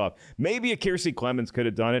pull this off. Maybe a Kiersey Clemens could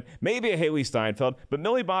have done it. Maybe a Haley Steinfeld. But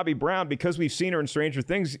Millie Bobby Brown, because we've seen her in Stranger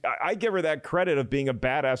Things, I give her that credit of being a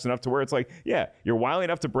badass enough to where it's like, yeah, you're wily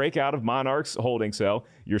enough to break out of Monarch's holding cell.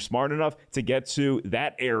 You're smart enough to get to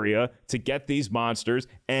that area to get these monsters.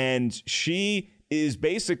 And she is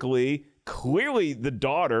basically clearly the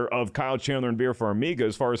daughter of Kyle Chandler and Vera Farmiga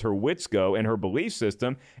as far as her wits go and her belief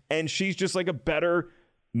system. And she's just like a better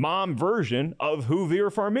mom version of who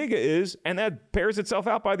Vera Farmiga is. And that pairs itself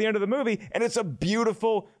out by the end of the movie. And it's a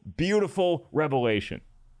beautiful, beautiful revelation.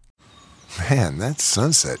 Man, that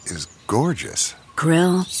sunset is gorgeous.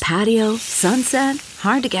 Grill, patio, sunset.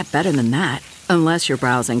 Hard to get better than that. Unless you're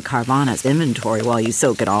browsing Carvana's inventory while you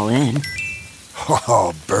soak it all in.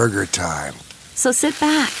 Oh, burger time. So sit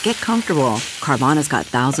back, get comfortable. Carvana's got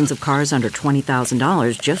thousands of cars under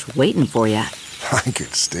 $20,000 just waiting for you. I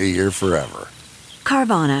could stay here forever.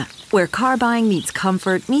 Carvana, where car buying meets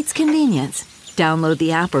comfort, meets convenience. Download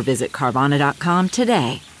the app or visit Carvana.com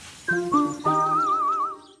today.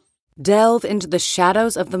 Delve into the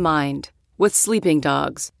shadows of the mind with Sleeping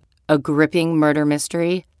Dogs, a gripping murder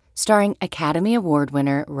mystery starring Academy Award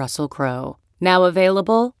winner Russell Crowe. Now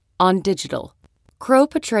available on digital. Crowe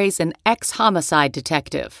portrays an ex-homicide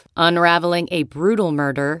detective unraveling a brutal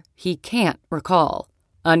murder he can't recall.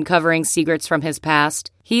 Uncovering secrets from his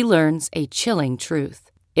past, he learns a chilling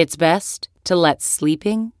truth. It's best to let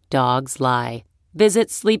sleeping dogs lie. Visit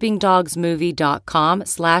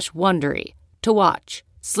sleepingdogsmovie.com/Wondery to watch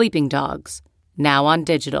Sleeping Dogs, now on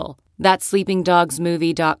digital. That's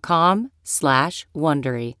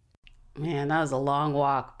sleepingdogsmovie.com/Wondery. Man, that was a long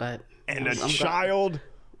walk, but... And a child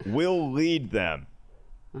will lead them.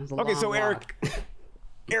 Okay, so Eric,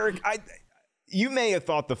 you may have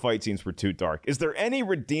thought the fight scenes were too dark. Is there any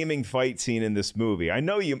redeeming fight scene in this movie? I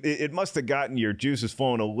know it must have gotten your juices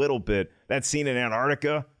flowing a little bit. That scene in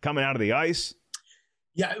Antarctica coming out of the ice.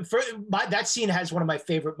 Yeah, that scene has one of my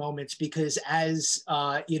favorite moments because as,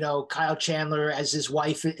 Kyle Chandler, as his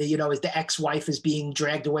wife, as the ex-wife is being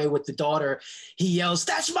dragged away with the daughter, he yells,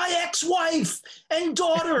 "That's my ex-wife and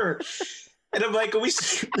daughter." And I'm like,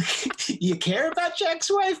 you care about your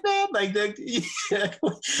ex-wife, man? Like, it's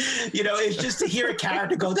just to hear a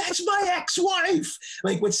character go, "That's my ex-wife,"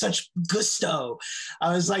 like with such gusto.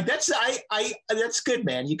 I was like, that's good,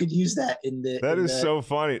 man. You could use that in the. That is so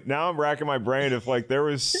funny. Now I'm racking my brain if there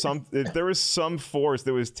was some force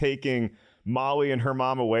that was taking Molly and her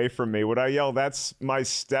mom away from me, would I yell, "That's my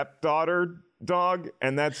stepdaughter, dog,"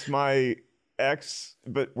 and that's my ex,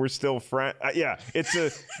 but we're still friends? Yeah,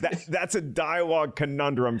 that's a dialogue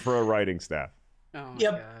conundrum for a writing staff. Oh my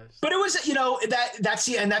yep. gosh. But it was,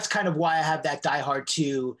 that's kind of why I have that Die Hard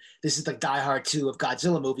 2. This is the Die Hard 2 of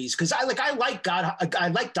Godzilla movies, because I like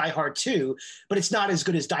Die Hard 2, but it's not as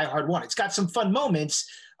good as Die Hard 1. It's got some fun moments,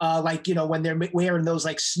 like, you know, when they're wearing those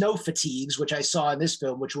like snow fatigues, which I saw in this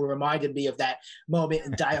film, which reminded me of that moment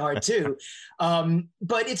in Die Hard 2.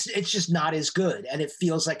 But it's just not as good. And it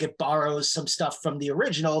feels like it borrows some stuff from the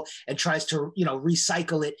original and tries to, you know,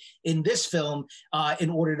 recycle it in this film in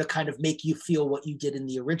order to kind of make you feel what you did in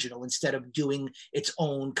the original instead of doing its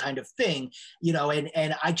own kind of thing, you know,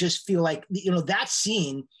 and I just feel like, you know, that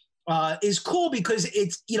scene is cool because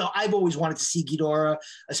it's, you know, I've always wanted to see Ghidorah,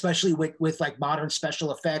 especially with like modern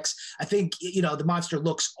special effects. I think, you know, the monster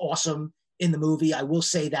looks awesome in the movie. I will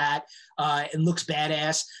say that, and looks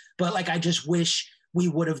badass, but like, I just wish we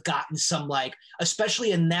would have gotten some, like,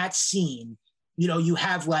 especially in that scene, you know, you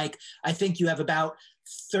have like, I think you have about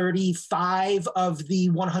 35 of the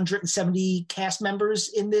 170 cast members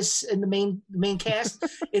in the main cast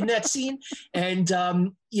in that scene. And,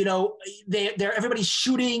 you know, they're everybody's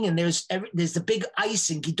shooting and there's the big ice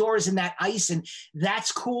and Ghidorah's in that ice and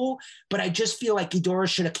that's cool. But I just feel like Ghidorah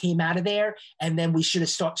should have came out of there and then we should have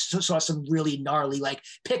saw some really gnarly, like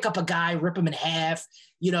pick up a guy, rip him in half,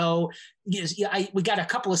 you know. We got a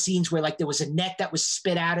couple of scenes where like there was a net that was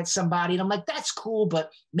spit out at somebody and I'm like, that's cool,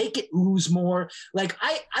 but make it ooze more. Like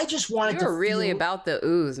I just wanted to. You're really about the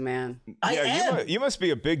ooze, man. I am. You must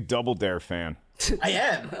be a big Double Dare fan. I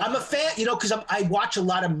am. I'm a fan, you know, because I watch a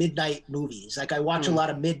lot of midnight movies. Like I watch a lot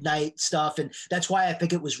of midnight stuff, and that's why I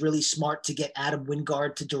think it was really smart to get Adam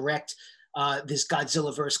Wingard to direct this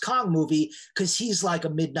Godzilla vs. Kong movie, because he's like a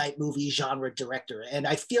midnight movie genre director. And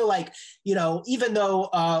I feel like, you know, even though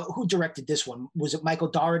who directed this one? Was it Michael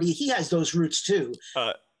Dougherty? He has those roots too.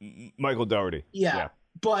 Michael Dougherty. Yeah.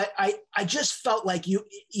 But I just felt like you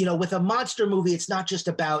know, with a monster movie, it's not just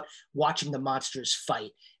about watching the monsters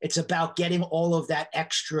fight. It's about getting all of that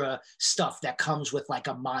extra stuff that comes with like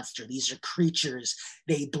a monster. These are creatures.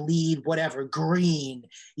 They bleed, whatever, green.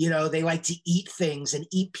 You know, they like to eat things and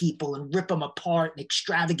eat people and rip them apart in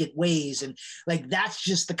extravagant ways. And like, that's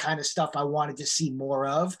just the kind of stuff I wanted to see more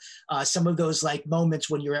of. Some of those like moments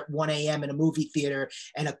when you're at 1 a.m. in a movie theater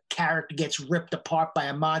and a character gets ripped apart by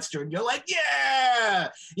a monster and you're like, yeah,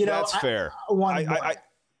 you know, that's fair.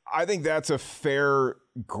 I think that's a fair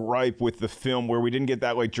gripe with the film, where we didn't get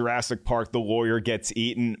that like Jurassic Park, the lawyer gets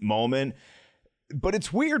eaten moment. But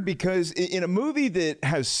it's weird because in a movie that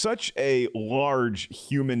has such a large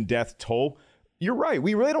human death toll, you're right,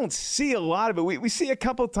 we really don't see a lot of it. We see a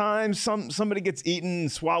couple times somebody gets eaten,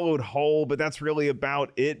 swallowed whole, but that's really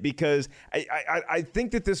about it, because I think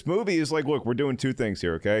that this movie is like, look, we're doing two things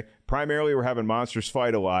here, okay? Primarily, we're having monsters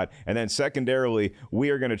fight a lot, and then secondarily, we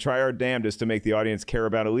are going to try our damnedest to make the audience care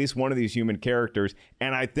about at least one of these human characters,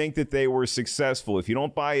 and I think that they were successful. If you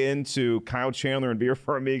don't buy into Kyle Chandler and Vera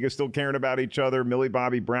Farmiga still caring about each other, Millie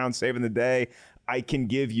Bobby Brown saving the day, I can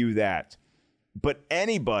give you that. But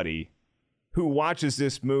anybody who watches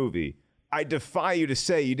this movie, I defy you to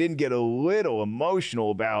say you didn't get a little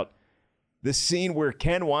emotional about the scene where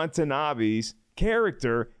Ken Watanabe's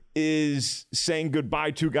character is saying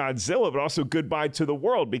goodbye to Godzilla, but also goodbye to the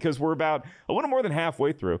world, because we're about a little more than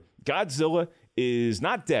halfway through. Godzilla is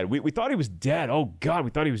not dead. We thought he was dead. Oh, God,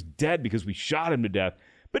 we thought he was dead because we shot him to death.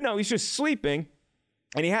 But no, he's just sleeping,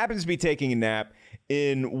 and he happens to be taking a nap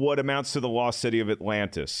in what amounts to the lost city of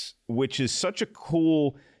Atlantis, which is such a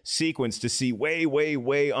cool sequence to see way, way,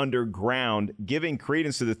 way underground, giving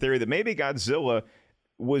credence to the theory that maybe Godzilla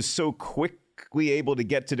was so quickly able to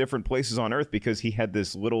get to different places on Earth because he had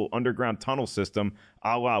this little underground tunnel system,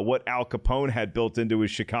 a la what Al Capone had built into his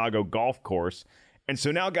Chicago golf course. And so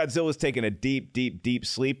now Godzilla's taking a deep, deep, deep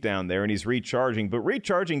sleep down there, and he's recharging. But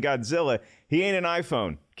recharging Godzilla, he ain't an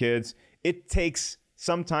iPhone, kids. It takes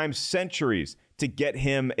sometimes centuries to get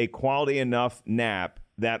him a quality enough nap,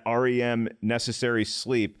 that REM necessary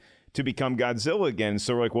sleep, to become Godzilla again.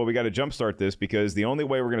 So we're like, well, we got to jumpstart this, because the only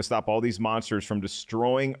way we're going to stop all these monsters from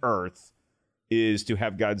destroying Earth is to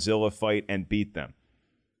have Godzilla fight and beat them.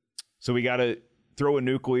 So we got to throw a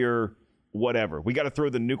nuclear whatever. We got to throw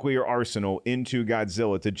the nuclear arsenal into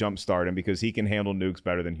Godzilla to jumpstart him, because he can handle nukes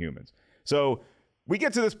better than humans. So we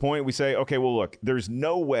get to this point, we say, okay, well, look, there's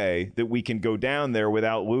no way that we can go down there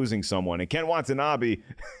without losing someone. And Ken Watanabe,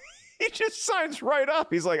 he just signs right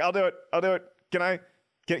up. He's like, I'll do it.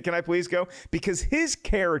 Can I please go? Because his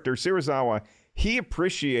character, Serizawa, he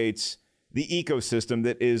appreciates the ecosystem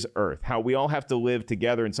that is Earth, how we all have to live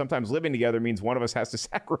together. And sometimes living together means one of us has to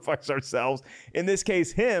sacrifice ourselves. In this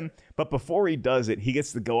case, him. But before he does it, he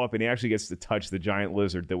gets to go up and he actually gets to touch the giant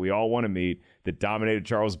lizard that we all want to meet, that dominated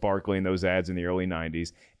Charles Barkley in those ads in the early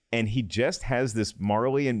 90s. And he just has this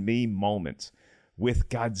Marley and Me moment with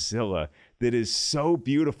Godzilla that is so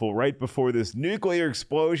beautiful right before this nuclear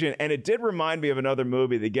explosion. And it did remind me of another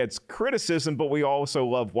movie that gets criticism, but we also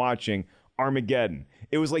love watching, Armageddon.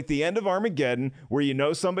 It was like the end of Armageddon, where you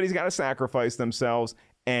know somebody's got to sacrifice themselves,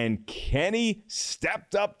 and Kenny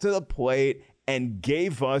stepped up to the plate and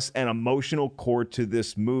gave us an emotional core to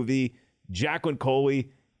this movie. Jacqueline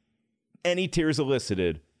Coley, any tears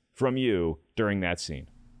elicited from you during that scene?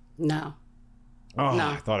 No. Oh, No.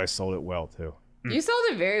 I thought I sold it well, too. You sold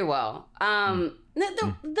it very well. That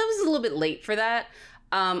was a little bit late for that.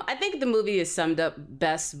 I think the movie is summed up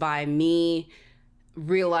best by me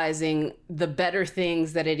realizing the better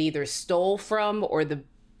things that it either stole from or the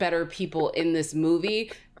better people in this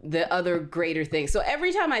movie, the other greater things. So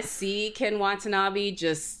every time I see Ken Watanabe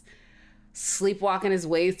just sleepwalking his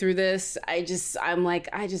way through this, I'm like,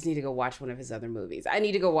 I just need to go watch one of his other movies. I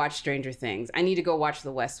need to go watch Stranger Things. I need to go watch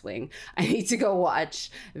The West Wing. I need to go watch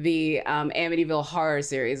the Amityville Horror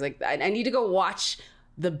series. Like, I need to go watch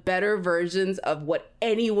the better versions of what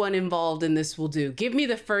anyone involved in this will do. Give me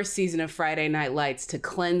the first season of Friday Night Lights to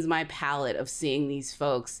cleanse my palate of seeing these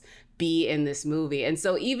folks be in this movie. And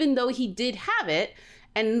so even though he did have it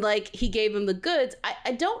and like he gave him the goods,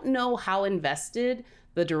 I don't know how invested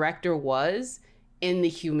the director was in the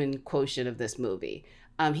human quotient of this movie.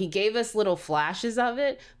 He gave us little flashes of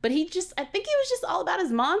it, but I think he was just all about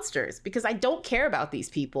his monsters, because I don't care about these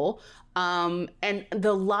people. And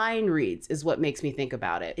the line reads is what makes me think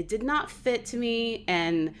about it. It did not fit to me.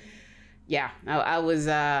 And yeah, I was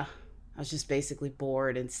just basically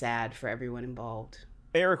bored and sad for everyone involved.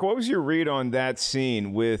 Eric, what was your read on that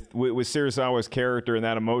scene with Serizawa's character and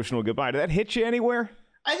that emotional goodbye? Did that hit you anywhere?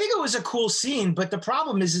 I think it was a cool scene, but the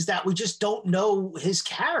problem is that we just don't know his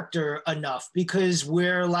character enough, because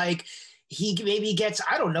we're like, he maybe gets,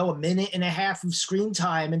 I don't know, a minute and a half of screen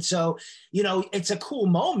time. And so, you know, it's a cool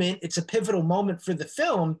moment. It's a pivotal moment for the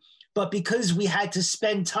film. But because we had to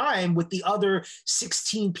spend time with the other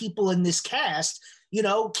 16 people in this cast, you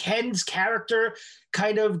know, Ken's character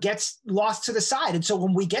kind of gets lost to the side. And so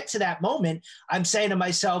when we get to that moment, I'm saying to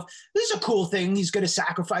myself, this is a cool thing. He's going to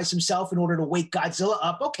sacrifice himself in order to wake Godzilla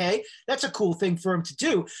up. Okay, that's a cool thing for him to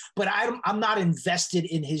do. But I'm not invested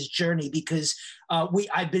in his journey, because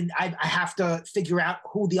I have to figure out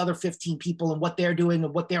who the other 15 people and what they're doing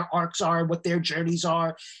and what their arcs are and what their journeys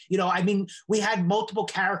are. You know, I mean, we had multiple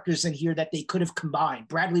characters in here that they could have combined.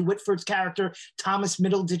 Bradley Whitford's character, Thomas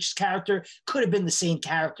Middleditch's character could have been the same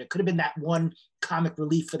character, could have been that one comic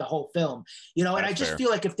relief for the whole film, you know. And I just feel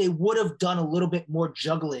like if they would have done a little bit more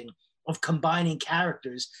juggling of combining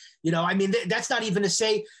characters, you know, I mean, that's not even to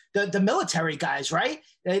say the military guys, right?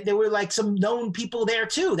 There were like some known people there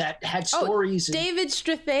too that had stories. David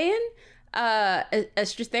Strathairn,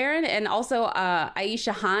 and also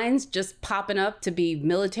Aisha Hines just popping up to be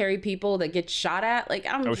military people that get shot at.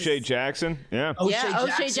 Like, O'Shea Jackson, yeah.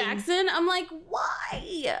 O'Shea Jackson. I'm like,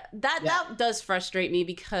 why? That does frustrate me,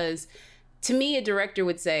 because to me, a director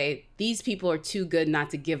would say, these people are too good not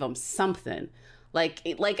to give them something. I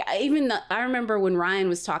remember when Ryan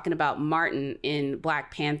was talking about Martin in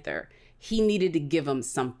Black Panther, he needed to give him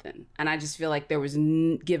something. And I just feel like there was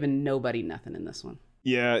giving nobody nothing in this one.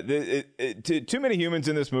 Yeah, too many humans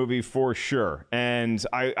in this movie for sure. And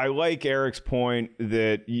I like Eric's point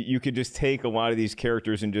that you could just take a lot of these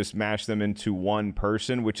characters and just mash them into one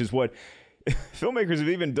person, which is what filmmakers have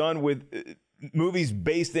even done with movies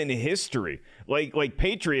based in history, like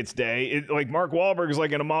Patriots Day. Like Mark Wahlberg is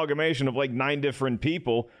like an amalgamation of like 9 different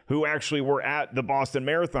people who actually were at the Boston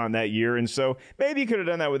Marathon that year. And so maybe you could have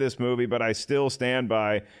done that with this movie, but I still stand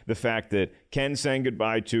by the fact that Ken saying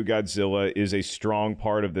goodbye to Godzilla is a strong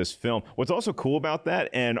part of this film. What's also cool about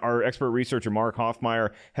that, and our expert researcher Mark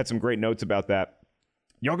Hoffmeyer had some great notes about that.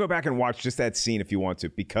 Y'all go back and watch just that scene if you want to,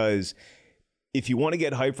 because if you want to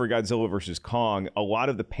get hyped for Godzilla versus Kong, a lot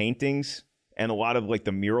of the paintings and a lot of like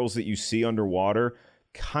the murals that you see underwater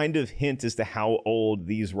kind of hint as to how old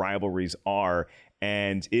these rivalries are.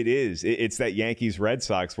 And it's that Yankees Red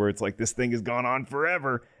Sox where it's like, this thing has gone on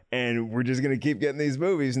forever and we're just going to keep getting these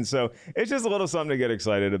movies. And so it's just a little something to get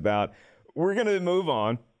excited about. We're going to move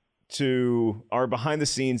on to our behind the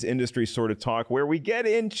scenes industry sort of talk, where we get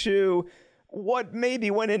into what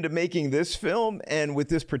maybe went into making this film. And with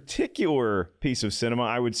this particular piece of cinema,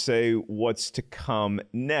 I would say what's to come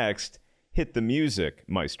next. Hit the music,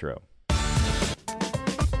 Maestro. All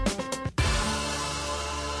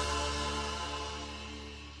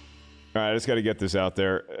right, I just got to get this out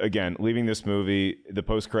there. Again, leaving this movie, the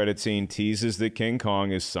post-credit scene teases that King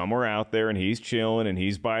Kong is somewhere out there and he's chilling and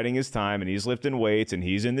he's biding his time and he's lifting weights and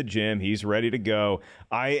he's in the gym. He's ready to go.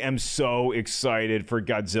 I am so excited for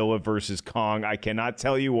Godzilla versus Kong. I cannot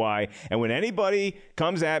tell you why. And when anybody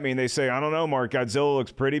comes at me and they say, I don't know, Mark, Godzilla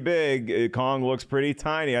looks pretty big. Kong looks pretty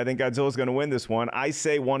tiny. I think Godzilla's going to win this one. I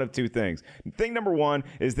say one of two things. Thing number one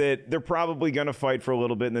is that they're probably going to fight for a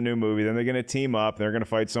little bit in the new movie. Then they're going to team up. They're going to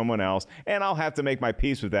fight someone else. And I'll have to make my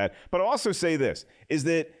peace with that. But I'll also say this, is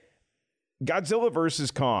that Godzilla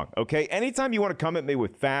versus Kong, okay? Anytime you want to come at me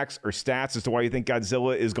with facts or stats as to why you think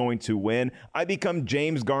Godzilla is going to win, I become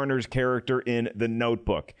James Garner's character in The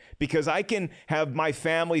Notebook. Because I can have my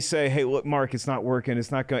family say, hey, look, Mark, it's not working.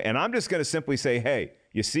 It's not going. And I'm just going to simply say, hey,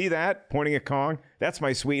 you see that? Pointing at Kong? That's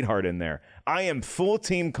my sweetheart in there. I am full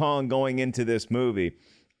Team Kong going into this movie.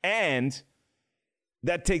 And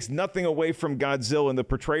that takes nothing away from Godzilla and the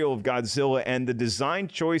portrayal of Godzilla and the design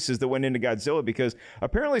choices that went into Godzilla, because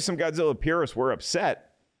apparently some Godzilla purists were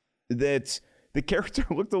upset that the character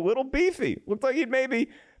looked a little beefy. Looked like he'd maybe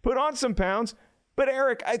put on some pounds. But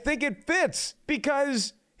Eric, I think it fits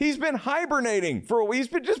because he's been hibernating he's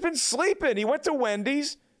just been sleeping. He went to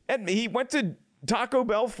Wendy's and he went to Taco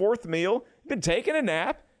Bell fourth meal, been taking a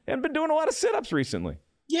nap and been doing a lot of sit-ups recently.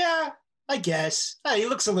 Yeah, I guess. He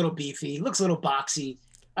looks a little beefy. He looks a little boxy.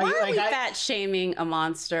 Why are we fat shaming a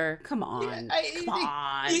monster? Come on.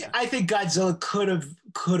 I think Godzilla could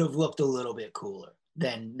have looked a little bit cooler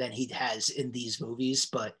than he has in these movies,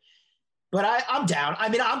 but I'm down. I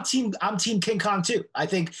mean, I'm team King Kong too. I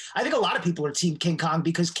think a lot of people are team King Kong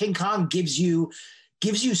because King Kong gives you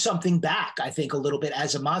something back, I think, a little bit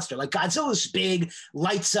as a monster. Like Godzilla's big,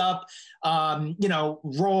 lights up,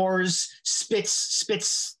 roars,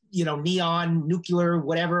 spits, neon, nuclear,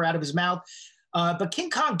 whatever out of his mouth. But King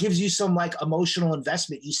Kong gives you some like emotional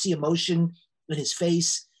investment. You see emotion in his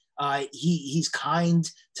face. He's kind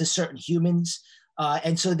to certain humans.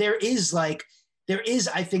 And so there is,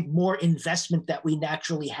 I think, more investment that we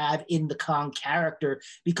naturally have in the Kong character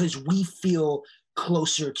because we feel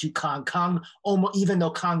closer to Kong. Kong, almost, even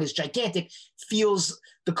though Kong is gigantic, feels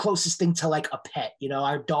the closest thing to like a pet.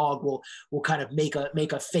 Our dog will kind of make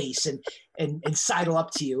a face and sidle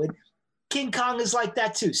up to you. And King Kong is like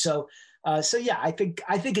that too. So yeah, I think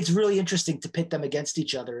it's really interesting to pit them against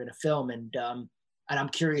each other in a film. And I'm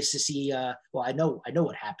curious to see, I know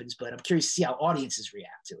what happens, but I'm curious to see how audiences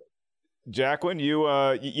react to it. Jacqueline,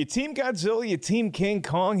 you team Godzilla, you team King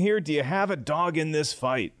Kong here. Do you have a dog in this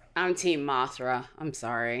fight? I'm team Mothra. I'm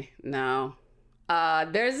sorry. No. I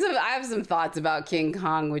have some thoughts about King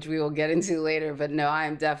Kong, which we will get into later, but no, I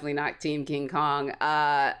am definitely not team King Kong.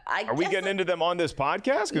 Are we getting into them on this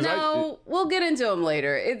podcast? No, we'll get into them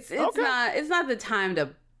later. It's okay. not the time to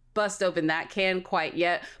bust open that can quite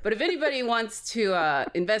yet. But if anybody wants to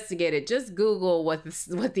investigate it, just Google what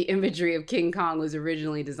the imagery of King Kong was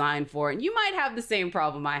originally designed for, and you might have the same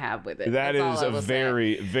problem I have with it. That is a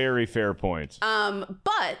very, very fair point.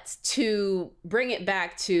 But to bring it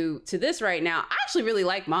back to this right now, I actually really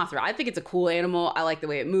like Mothra. I think it's a cool animal. I like the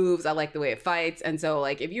way it moves. I like the way it fights. And so,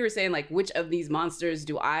 like, if you were saying, like, which of these monsters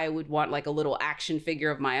do I would want, like, a little action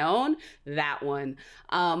figure of my own? That one.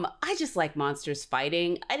 I just like monsters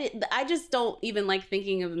fighting. I just don't even like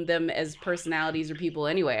thinking of them as personalities or people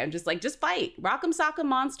anyway. I'm just like, just fight. Rock'em sock'em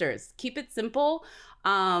monsters. Keep it simple.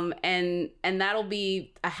 And that'll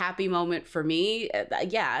be a happy moment for me.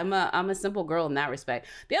 Yeah, I'm a simple girl in that respect.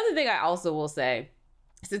 The other thing I also will say,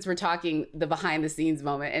 since we're talking the behind the scenes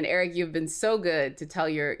moment, and Eric, you've been so good to tell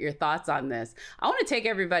your thoughts on this. I want to take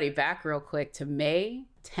everybody back real quick to May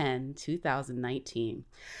 10, 2019.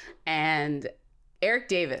 And Eric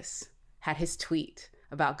Davis had his tweet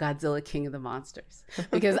about Godzilla King of the Monsters,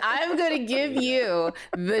 because I'm going to give you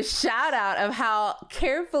the shout out of how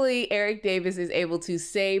carefully Eric Davis is able to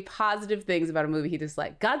say positive things about a movie he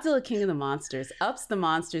disliked. Godzilla King of the Monsters ups the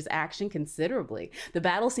monsters' action considerably. The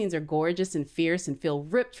battle scenes are gorgeous and fierce and feel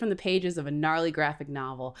ripped from the pages of a gnarly graphic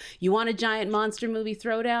novel. You want a giant monster movie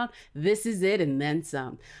throwdown? This is it and then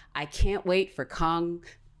some. I can't wait for Kong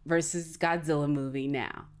versus Godzilla movie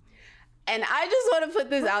now. And I just want to put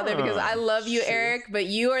this out there because I love you, Eric, but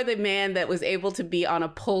you are the man that was able to be on a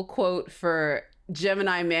pull quote for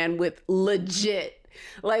Gemini Man with legit.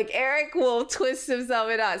 Like, Eric will twist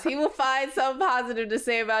himself in us. He will find something positive to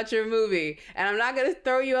say about your movie. And I'm not going to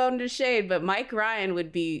throw you under shade, but Mike Ryan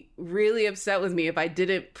would be really upset with me if I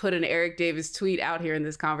didn't put an Eric Davis tweet out here in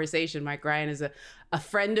this conversation. Mike Ryan is a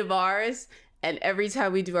friend of ours. And every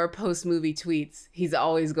time we do our post-movie tweets, he's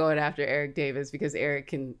always going after Eric Davis because Eric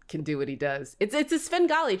can do what he does. It's a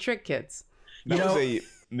Svengali trick, kids. That was a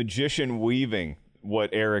magician weaving what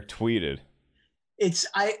Eric tweeted. It's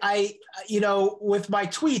with my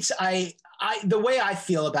tweets, the way I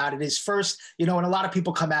feel about it is, first, and a lot of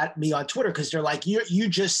people come at me on Twitter because they're like, you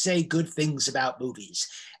just say good things about movies.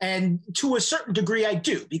 And to a certain degree, I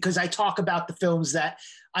do, because I talk about the films that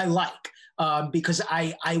I like, because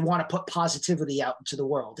I want to put positivity out into the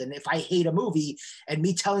world. And if I hate a movie and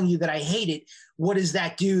me telling you that I hate it, what does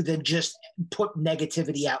that do than just put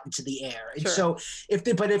negativity out into the air? And so if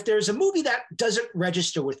there's a movie that doesn't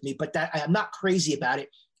register with me, but that I'm not crazy about it,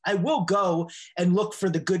 I will go and look for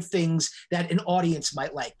the good things that an audience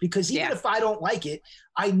might like, because even if I don't like it,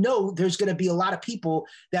 I know there's going to be a lot of people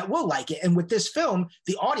that will like it. And with this film,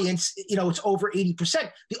 the audience, it's over 80%.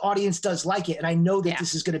 The audience does like it. And I know that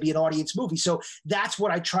this is going to be an audience movie. So that's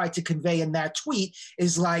what I tried to convey in that tweet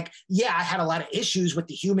is like, I had a lot of issues with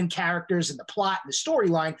the human characters and the plot and the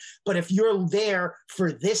storyline. But if you're there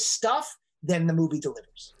for this stuff, then the movie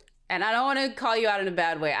delivers. And I don't want to call you out in a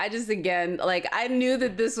bad way. I just, again, I knew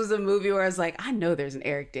that this was a movie where I was like, I know there's an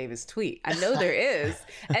Eric Davis tweet. I know there is.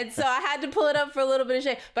 And so I had to pull it up for a little bit of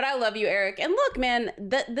shade. But I love you, Eric. And look, man,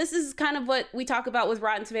 this is kind of what we talk about with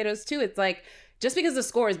Rotten Tomatoes, too. It's like, just because the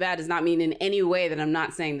score is bad does not mean in any way that I'm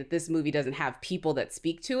not saying that this movie doesn't have people that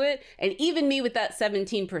speak to it. And even me with that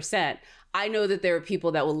 17%, I know that there are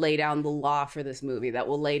people that will lay down the law for this movie, that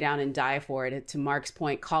will lay down and die for it. And to Mark's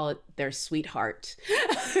point, call it their sweetheart.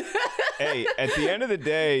 Hey, at the end of the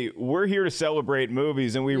day, we're here to celebrate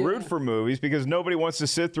movies, and we root for movies because nobody wants to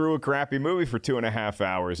sit through a crappy movie for 2.5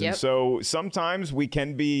 hours. And so sometimes we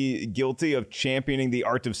can be guilty of championing the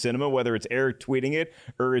art of cinema, whether it's Eric tweeting it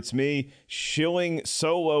or it's me shilling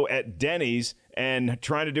solo at Denny's and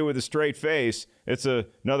trying to do it with a straight face. It's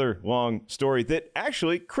another long story that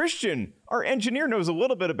actually Christian, our engineer, knows a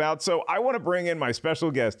little bit about. So I want to bring in my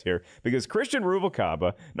special guest here because Christian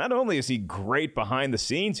Rubalcaba, not only is he great behind the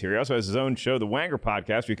scenes here, he also has his own show, The Wanger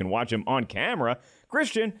Podcast, where you can watch him on camera.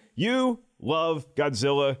 Christian, you love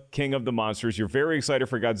Godzilla, King of the Monsters. You're very excited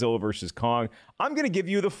for Godzilla versus Kong. I'm going to give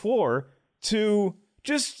you the floor to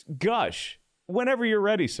just gush whenever you're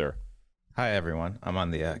ready, sir. Hi, everyone. I'm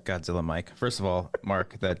on the Godzilla mic. First of all,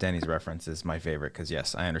 Mark, that Denny's reference is my favorite because,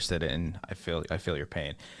 yes, I understood it and I feel your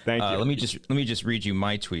pain. Thank you. Let me just read you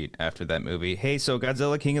my tweet after that movie. Hey, so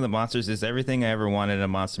Godzilla King of the Monsters is everything I ever wanted in a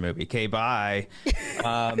monster movie. Okay, bye.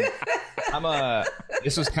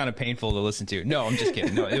 This was kind of painful to listen to. No, I'm just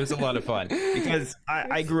kidding. No, it was a lot of fun because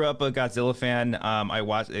I grew up a Godzilla fan. I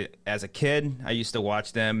watched it as a kid. I used to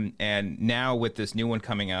watch them, and now with this new one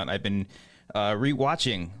coming out, I've been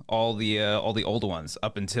rewatching all the old ones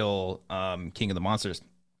up until King of the Monsters.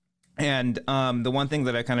 And the one thing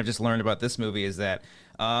that I kind of just learned about this movie is that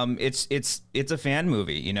it's a fan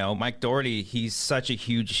movie. You know, Mike Dougherty, he's such a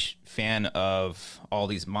huge fan of all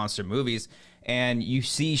these monster movies. And you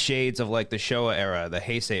see shades of like the Showa era, the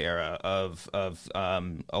Heisei era of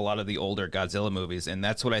a lot of the older Godzilla movies. And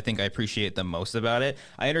that's what I think I appreciate the most about it.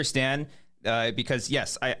 I understand because,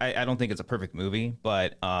 yes, I don't think it's a perfect movie,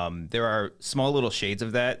 but there are small little shades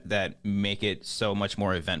of that make it so much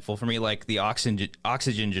more eventful for me, like the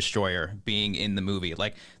oxygen destroyer being in the movie.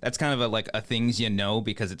 Like, that's kind of a things you know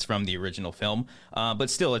because it's from the original film. But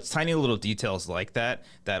still, it's tiny little details like that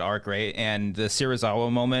are great. And the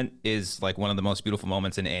Serizawa moment is like one of the most beautiful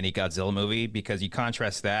moments in any Godzilla movie because you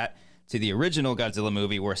contrast that to the original Godzilla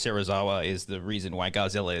movie where Serizawa is the reason why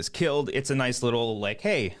Godzilla is killed. It's a nice little, like,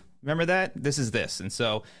 hey, remember that? This is this. And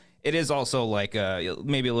so it is also like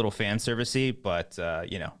maybe a little fan servicey, but,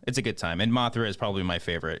 it's a good time. And Mothra is probably my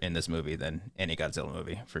favorite in this movie than any Godzilla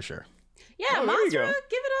movie, for sure. Yeah, Mothra,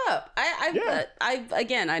 give it up.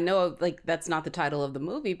 I know like that's not the title of the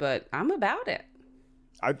movie, but I'm about it.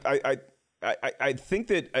 I think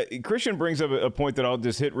that Christian brings up a point that I'll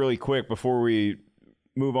just hit really quick before we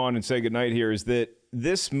move on and say goodnight here, is that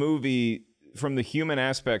this movie, from the human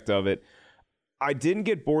aspect of it, I didn't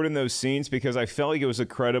get bored in those scenes because I felt like it was a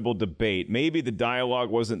credible debate. Maybe the dialogue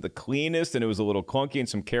wasn't the cleanest and it was a little clunky and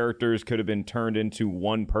some characters could have been turned into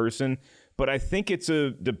one person. But I think it's a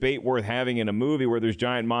debate worth having in a movie where there's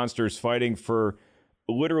giant monsters fighting for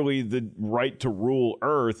literally the right to rule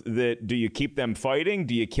Earth. That, do you keep them fighting?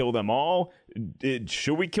 Do you kill them all?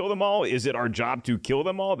 Should we kill them all? Is it our job to kill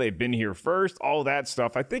them all? They've been here first. All that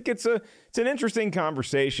stuff. I think it's an interesting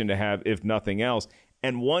conversation to have, if nothing else.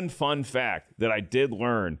 And one fun fact that I did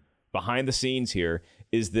learn behind the scenes here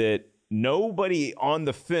is that nobody on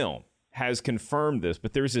the film has confirmed this,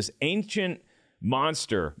 but there's this ancient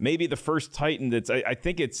monster, maybe the first Titan I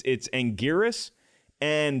think it's Anguirus,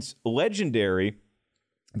 and Legendary,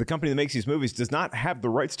 the company that makes these movies, does not have the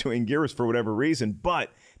rights to Anguirus for whatever reason,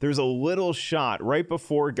 but there's a little shot right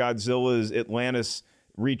before Godzilla's Atlantis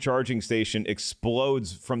recharging station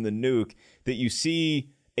explodes from the nuke, that you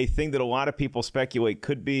see a thing that a lot of people speculate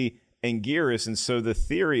could be Anguirus. And so the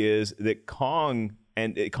theory is that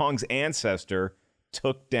Kong's ancestor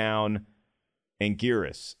took down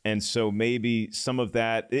Anguirus. And so maybe some of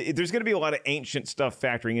that, there's going to be a lot of ancient stuff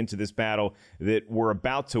factoring into this battle that we're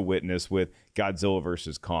about to witness with Godzilla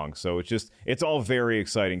versus Kong. So it's all very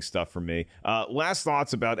exciting stuff for me. Last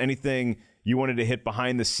thoughts about anything you wanted to hit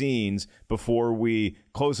behind the scenes before we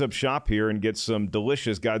close up shop here and get some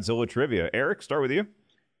delicious Godzilla trivia. Eric, start with you.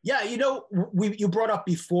 Yeah, you brought up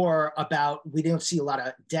before about we don't see a lot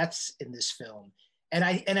of deaths in this film. And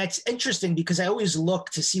it's interesting because I always look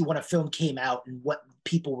to see when a film came out and what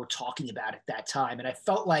people were talking about at that time. And I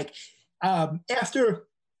felt like after,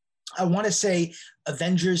 I want to say,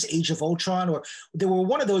 Avengers Age of Ultron, or there were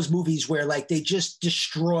one of those movies where like they just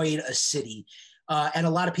destroyed a city. And a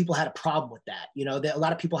lot of people had a problem with that. A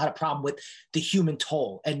lot of people had a problem with the human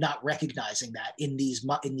toll and not recognizing that in these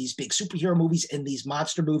big superhero movies, in these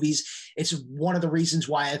monster movies. It's one of the reasons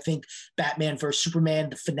why I think Batman vs Superman,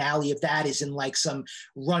 the finale of that, is in like some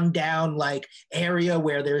rundown like area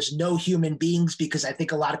where there's no human beings, because I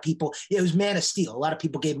think a lot of people, it was Man of Steel. A lot of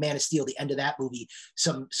people gave Man of Steel, the end of that movie,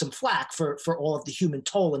 some flack for all of the human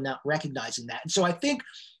toll and not recognizing that. And so I think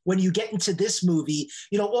when you get into this movie,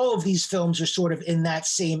 all of these films are sort of in that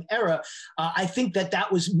same era. I think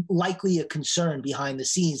that was likely a concern behind the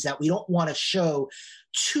scenes, that we don't want to show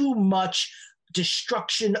too much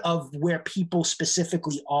destruction of where people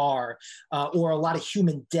specifically are, or a lot of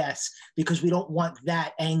human deaths, because we don't want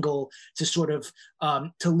that angle to sort of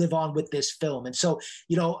to live on with this film. And so,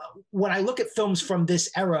 when I look at films from this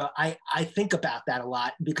era, I think about that a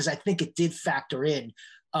lot, because I think it did factor in.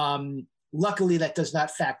 Luckily, that does not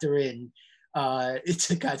factor in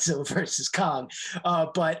into Godzilla versus Kong.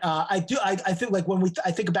 But I think like when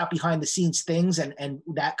I think about behind the scenes things and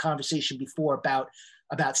that conversation before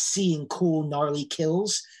about seeing cool, gnarly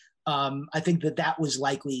kills, I think that was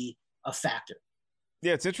likely a factor.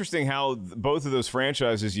 Yeah, it's interesting how both of those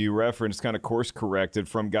franchises you referenced kind of course corrected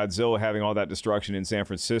from Godzilla having all that destruction in San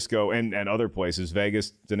Francisco and other places,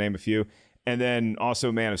 Vegas, to name a few. And then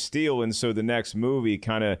also Man of Steel. And so the next movie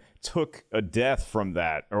kind of took a death from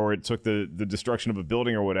that, or it took the destruction of a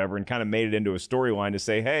building or whatever, and kind of made it into a storyline to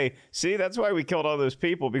say, hey, see, that's why we killed all those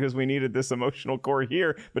people, because we needed this emotional core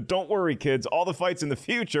here. But don't worry, kids, all the fights in the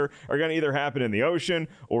future are going to either happen in the ocean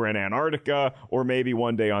or in Antarctica or maybe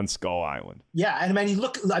one day on Skull Island. Yeah, and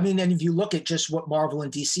and if you look at just what Marvel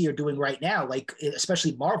and DC are doing right now, like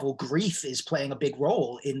especially Marvel, grief is playing a big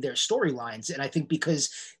role in their storylines. And I think because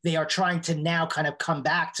they are trying to now kind of come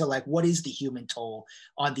back to like, what is the human toll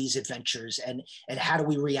on these adventures, and how do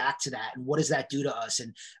we react to that, and what does that do to us,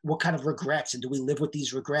 and what kind of regrets, and do we live with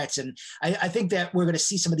these regrets? And I think that we're going to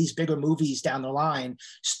see some of these bigger movies down the line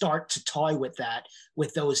start to toy with that,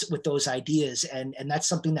 with those ideas, and that's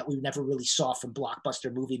something that we never really saw from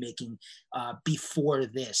blockbuster movie making before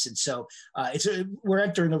this. And so we're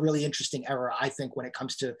entering a really interesting era, I think, when it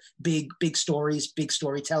comes to big stories, big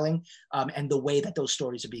storytelling, and the way that those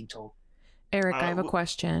stories are being told. Eric, I have a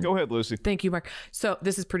question. Go ahead, Lucy. Thank you, Mark. So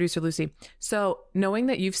this is producer Lucy. So knowing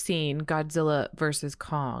that you've seen Godzilla versus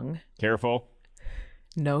Kong. Careful.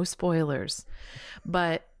 No spoilers.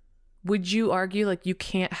 But would you argue like you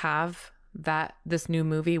can't have this new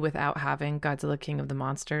movie without having Godzilla King of the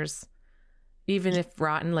Monsters? Even if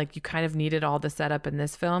rotten, like you kind of needed all the setup in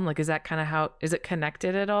this film. Like, is that kind of how, is it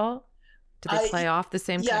connected at all? Do they play off the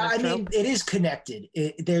same kind of trope? Yeah, I mean, it is connected.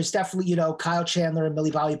 There's definitely, Kyle Chandler and Millie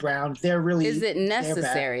Bobby Brown. They're really... Is it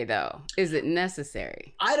necessary, though? Is it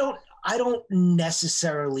necessary? I don't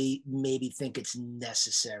necessarily maybe think it's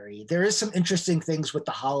necessary. There is some interesting things with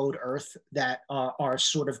the hollowed earth that are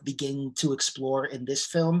sort of beginning to explore in this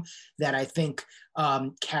film that I think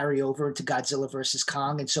carry over into Godzilla versus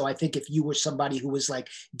Kong. And so I think if you were somebody who was like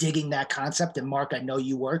digging that concept, and Mark, I know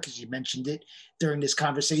you were because you mentioned it during this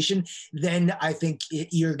conversation, then I think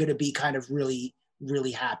you're going to be kind of really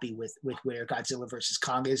happy with where Godzilla versus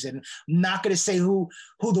Kong is. And I'm not going to say who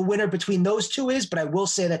the winner between those two is, but I will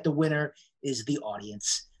say that the winner is the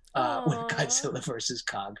audience with Godzilla versus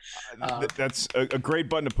Kong. That's a great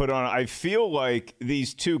button to put on. I feel like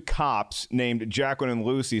these two cops named Jacqueline and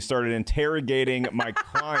Lucy started interrogating my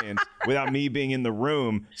client without me being in the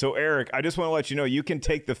room. So Eric, I just want to let you know, you can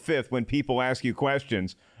take the fifth when people ask you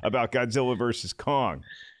questions about Godzilla versus Kong.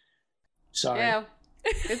 Sorry. Yeah,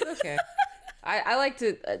 it's okay. I like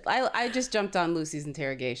to. I just jumped on Lucy's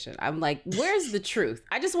interrogation. I'm like, where's the truth?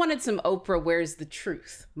 I just wanted some Oprah, where's the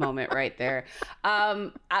truth moment right there.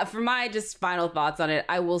 For my just final thoughts on it,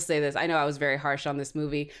 I will say this. I know I was very harsh on this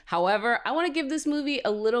movie. However, I want to give this movie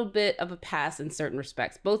a little bit of a pass in certain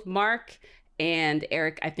respects. Both Mark and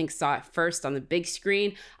Eric, I think, saw it first on the big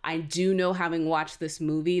screen. I do know, having watched this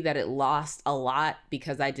movie, that it lost a lot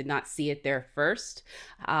because I did not see it there first.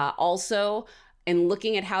 Also, in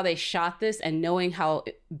looking at how they shot this and knowing how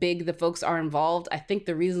big the folks are involved, I think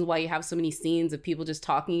the reason why you have so many scenes of people just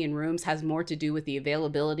talking in rooms has more to do with the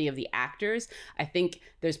availability of the actors. I think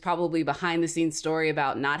there's probably behind the scenes story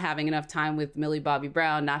about not having enough time with Millie Bobby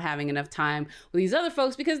Brown, not having enough time with these other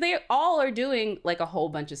folks, because they all are doing like a whole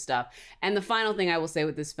bunch of stuff. And the final thing I will say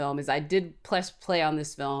with this film is I did press play on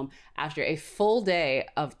this film after a full day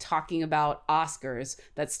of talking about Oscars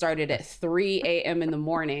that started at 3 a.m. in the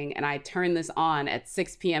morning, and I turned this on at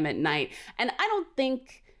 6 p.m. at night. And I don't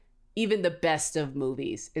think even the best of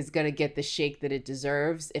movies is going to get the shake that it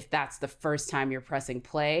deserves if that's the first time you're pressing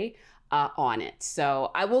play on it.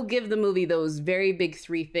 So I will give the movie those very big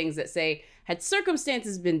three things that say, had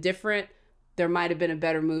circumstances been different, there might have been a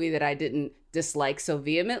better movie that I didn't dislike so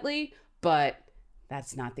vehemently, but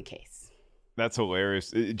that's not the case. That's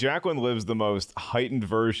hilarious. Jacqueline lives the most heightened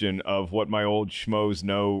version of what my old Schmoes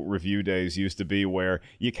Know review days used to be, where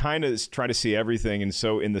you kind of try to see everything. And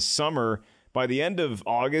so in the summer, by the end of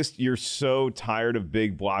August, you're so tired of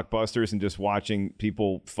big blockbusters and just watching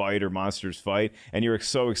people fight or monsters fight. And you're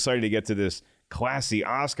so excited to get to this classy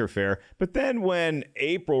Oscar fare. But then when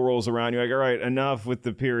April rolls around, you're like, all right, enough with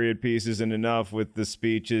the period pieces and enough with the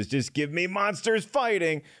speeches. Just give me monsters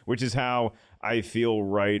fighting, which is how I feel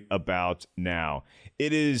right about now.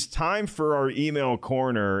 It is time for our email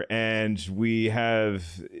corner, and we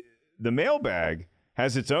have the mailbag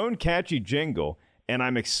has its own catchy jingle, and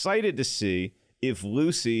I'm excited to see if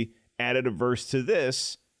Lucy added a verse to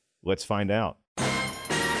this. Let's find out.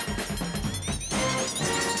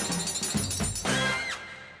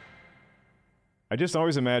 I just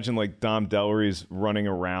always imagine like Dom DeLuise running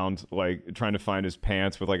around, like trying to find his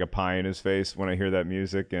pants with like a pie in his face when I hear that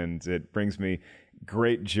music, and it brings me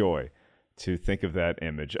great joy to think of that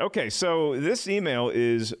image. Okay, so this email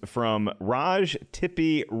is from Raj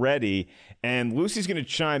Tippy Reddy, and Lucy's going to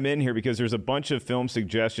chime in here because there's a bunch of film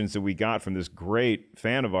suggestions that we got from this great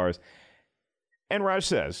fan of ours. And Raj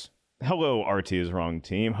says, "Hello, RT is Wrong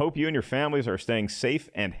team. Hope you and your families are staying safe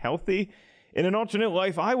and healthy. In an alternate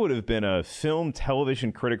life, I would have been a film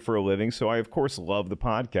television critic for a living, so I, of course, love the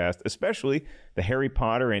podcast, especially the Harry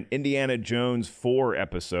Potter and Indiana Jones 4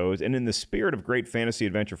 episodes. And in the spirit of great fantasy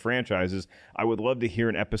adventure franchises, I would love to hear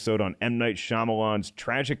an episode on M. Night Shyamalan's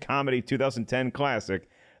tragic comedy 2010 classic,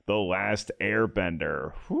 The Last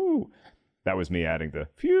Airbender." Whew. That was me adding the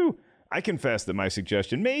phew. I confess that my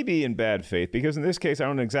suggestion may be in bad faith, because in this case, I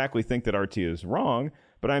don't exactly think that RT is wrong,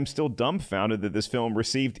 but I'm still dumbfounded that this film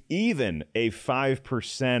received even a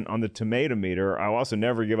 5% on the tomato meter. I'll also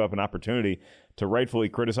never give up an opportunity to rightfully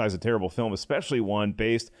criticize a terrible film, especially one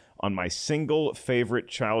based on my single favorite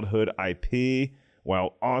childhood IP,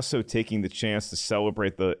 while also taking the chance to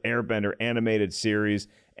celebrate the Airbender animated series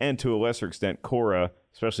and, to a lesser extent, Korra,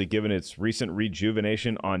 especially given its recent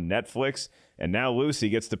rejuvenation on Netflix. And now Lucy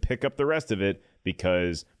gets to pick up the rest of it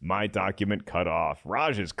because my document cut off.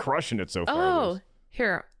 Raj is crushing it so far. Oh,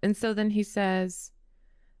 here. And so then he says,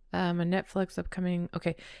 a Netflix upcoming.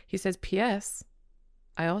 Okay. He says, P.S.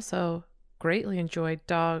 I also greatly enjoyed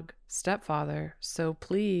Dog Stepfather. So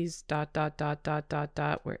please, ...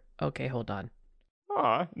 Where? Okay, hold on.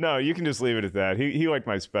 No, you can just leave it at that. He liked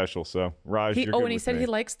my special, so Raj. You're good and he with said me. he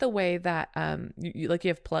likes the way that you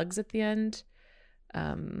have plugs at the end.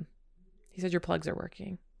 He said your plugs are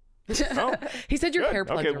working. Oh, he said your hair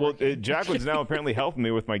plugs. Okay, are well, working. Jacqueline's now apparently helping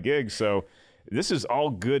me with my gig, so this is all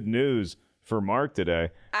good news for Mark today.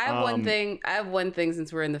 I have one thing. I have one thing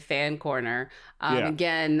since we're in the fan corner. Yeah.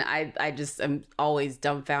 Again, I just am always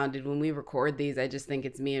dumbfounded when we record these. I just think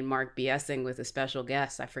it's me and Mark BSing with a special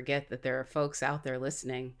guest. I forget that there are folks out there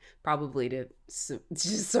listening, probably to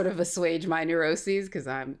just sort of assuage my neuroses, because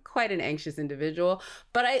I'm quite an anxious individual.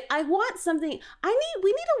 But I want something.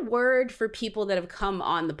 We need a word for people that have come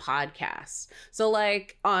on the podcast. So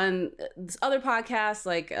like on other podcasts,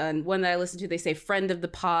 like one that I listen to, they say friend of the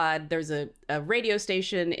pod. There's a radio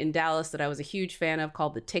station in Dallas that I was a huge fan of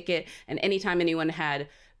called The Ticket. And anytime anyone had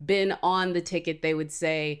been on the ticket, they would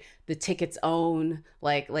say the ticket's own,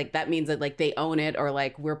 like that means that like they own it, or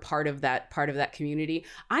like we're part of that community.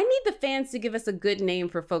 I need the fans to give us a good name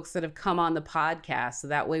for folks that have come on the podcast, so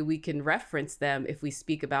that way we can reference them if we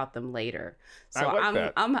speak about them later. So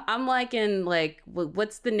I'm liking, like,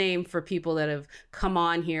 what's the name for people that have come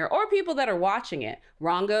on here or people that are watching it?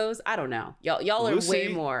 Rongos? I don't know. Y'all are way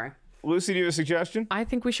more. Lucy, do you have a suggestion? I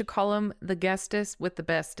think we should call him the guestest with the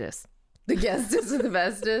bestest. The guestest with the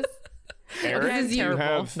bestest?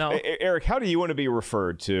 Eric, how do you want to be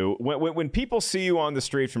referred to? When people see you on the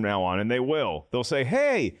street from now on, and they'll say,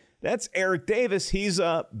 hey, that's Eric Davis. He's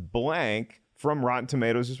a blank from Rotten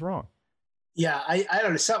Tomatoes is wrong. Yeah, I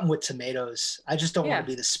don't know, something with tomatoes. I just don't want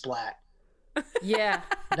to be the splat. Yeah.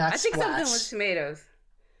 Not I think splats. something with tomatoes.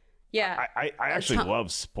 Yeah. I actually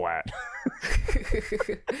love Splat.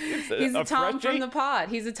 He's a Tom from the pod.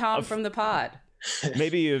 He's a Tom from the pod.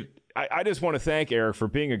 Maybe I just want to thank Eric for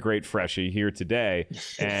being a great freshie here today.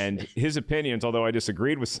 And his opinions, although I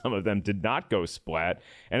disagreed with some of them, did not go splat.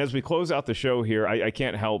 And as we close out the show here, I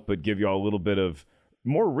can't help but give you all a little bit of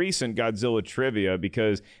more recent Godzilla trivia,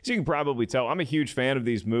 because as you can probably tell, I'm a huge fan of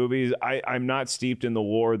these movies. I'm not steeped in the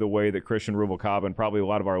lore the way that Christian Rubalcaba and probably a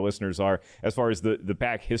lot of our listeners are as far as the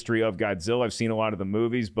back history of Godzilla. I've seen a lot of the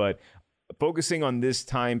movies, but focusing on this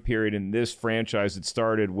time period in this franchise, it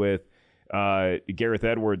started with Gareth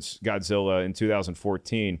Edwards' Godzilla in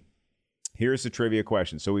 2014. Here's the trivia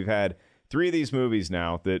question. So we've had 3 of these movies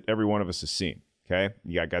now that every one of us has seen. Okay,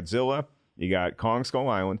 you got Godzilla, you got Kong Skull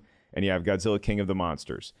Island, and you have Godzilla King of the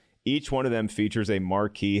Monsters. Each one of them features a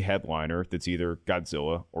marquee headliner that's either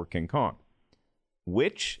Godzilla or King Kong.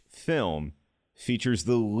 Which film features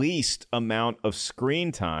the least amount of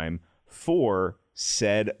screen time for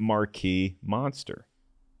said marquee monster?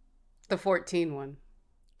 The 14 one.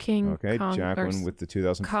 King Okay, Kong, Jacqueline with the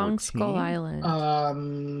 2014. Kong Skull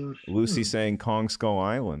Island. Lucy saying Kong Skull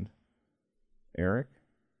Island. Eric?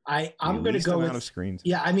 I'm going to go with screens.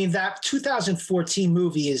 Yeah, I mean that 2014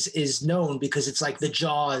 movie is known because it's like the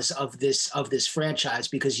Jaws of this franchise,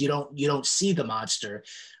 because you don't see the monster,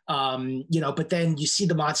 but then you see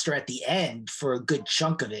the monster at the end for a good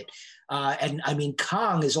chunk of it. And I mean,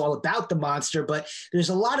 Kong is all about the monster, but there's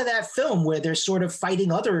a lot of that film where they're sort of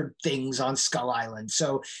fighting other things on Skull Island.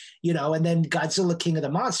 So, and then Godzilla King of the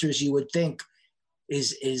Monsters, you would think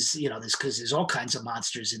is this, because there's all kinds of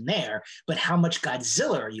monsters in there, but how much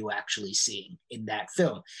Godzilla are you actually seeing in that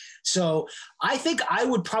film? So I think I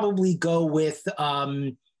would probably go with,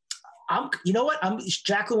 I'm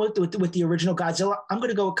Jacqueline with the original Godzilla. I'm going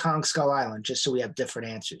to go with Kong Skull Island, just so we have different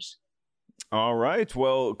answers. All right.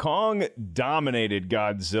 Well, Kong dominated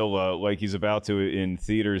Godzilla like he's about to in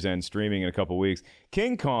theaters and streaming in a couple weeks.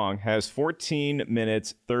 King Kong has 14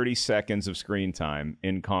 minutes, 30 seconds of screen time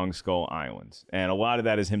in Kong Skull Island. And a lot of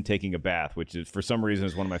that is him taking a bath, which is, for some reason,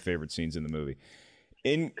 is one of my favorite scenes in the movie.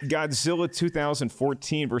 In Godzilla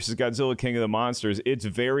 2014 versus Godzilla King of the Monsters, it's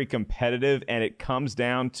very competitive, and it comes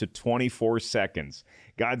down to 24 seconds.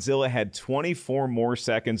 Godzilla had 24 more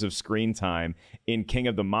seconds of screen time in King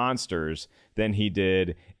of the Monsters than he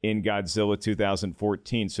did in Godzilla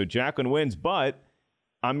 2014. So Jacqueline wins, but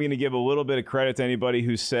I'm going to give a little bit of credit to anybody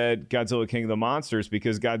who said Godzilla King of the Monsters,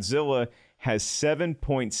 because Godzilla has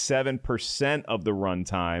 7.7% of the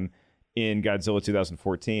runtime in Godzilla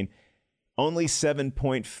 2014. Only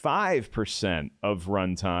 7.5% of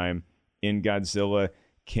runtime in Godzilla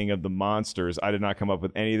King of the Monsters. I did not come up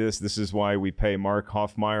with any of this. This is why we pay Mark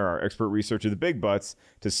Hoffmeyer, our expert researcher, the Big Butts,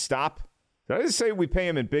 to stop. Did I just say we pay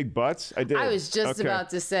him in big butts? I did. I was just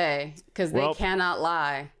about to say, because they cannot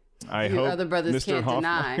lie. I you hope other brothers Mr. can't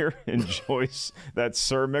deny. Hoffmeyer enjoys that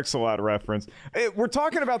Sir Mix-a-Lot reference. Hey, we're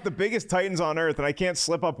talking about the biggest titans on Earth, and I can't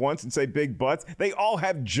slip up once and say big butts. They all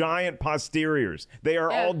have giant posteriors. They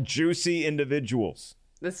are all juicy individuals.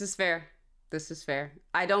 This is fair.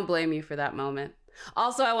 I don't blame you for that moment.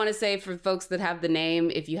 Also, I want to say, for folks that have the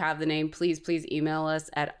name, if you have the name, please email us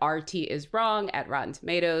at rtiswrong@Rotten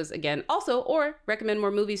Tomatoes. Again, also, or recommend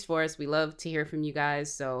more movies for us. We love to hear from you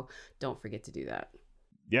guys, so don't forget to do that.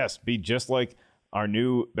 Yes, be just like our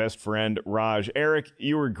new best friend, Raj. Eric,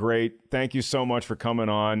 you were great. Thank you so much for coming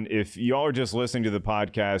on. If y'all are just listening to the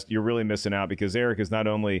podcast, you're really missing out, because Eric is not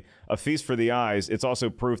only a feast for the eyes, it's also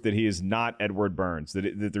proof that he is not Edward Burns,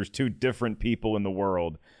 that there's two different people in the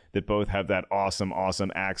world that both have that awesome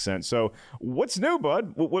accent. So what's new,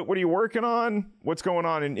 bud? What are you working on? What's going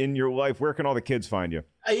on in your life? Where can all the kids find you?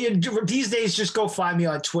 These days, just go find me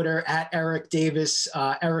on Twitter at Eric Davis,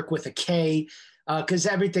 Eric with a K. because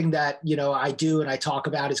everything that, I do and I talk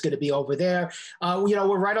about is going to be over there.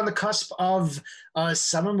 We're right on the cusp of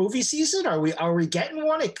summer movie season. Are we getting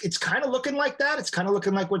one? It's kind of looking like that. It's kind of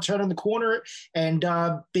looking like we're turning the corner, and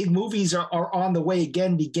big movies are on the way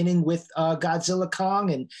again, beginning with Godzilla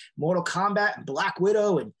Kong and Mortal Kombat and Black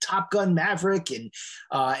Widow and Top Gun Maverick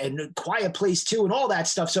and Quiet Place 2 and all that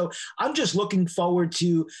stuff. So I'm just looking forward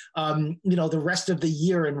to, the rest of the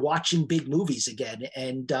year and watching big movies again,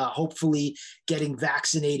 and hopefully getting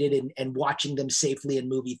vaccinated and watching them safely in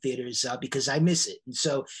movie theaters because I miss it. And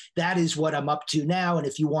so that is what I'm up to now. And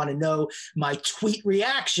if you want to know my tweet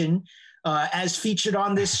reaction, as featured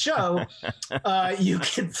on this show, you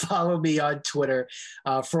can follow me on Twitter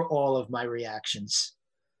for all of my reactions.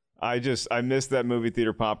 I missed that movie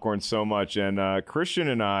theater popcorn so much. And Christian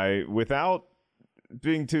and I, without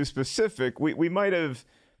being too specific, we might have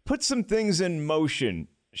put some things in motion,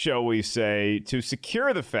 shall we say, to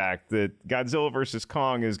secure the fact that Godzilla vs.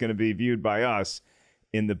 Kong is going to be viewed by us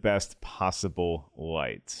in the best possible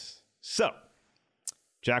light. So,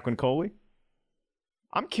 Jacqueline Coley,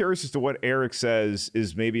 I'm curious as to what Eric says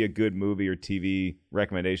is maybe a good movie or TV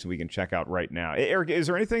recommendation we can check out right now. Eric, is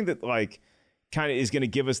there anything that kind of is going to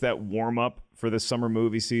give us that warm up for the summer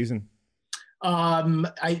movie season?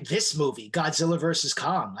 This movie, Godzilla versus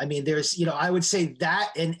Kong. I mean, there's, I would say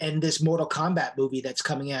that and this Mortal Kombat movie that's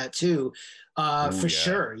coming out too,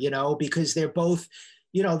 sure, because they're both,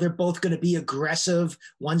 they're both going to be aggressive.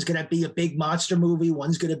 One's going to be a big monster movie.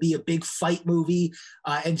 One's going to be a big fight movie.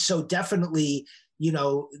 And so definitely,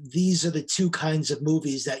 these are the two kinds of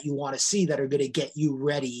movies that you want to see that are going to get you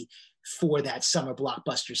ready for that summer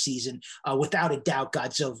blockbuster season. Without a doubt,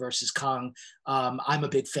 Godzilla versus Kong. I'm a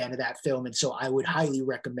big fan of that film, and so I would highly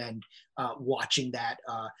recommend watching that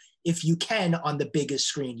if you can on the biggest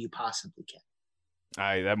screen you possibly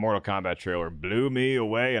can. That Mortal Kombat trailer blew me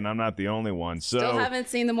away, and I'm not the only one. So Still haven't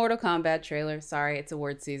seen the Mortal Kombat trailer. Sorry, it's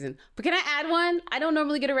award season. But can I add one? I don't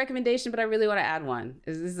normally get a recommendation, but I really want to add one.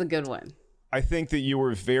 This is a good one. I think that you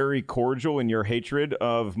were very cordial in your hatred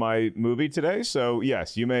of my movie today. So,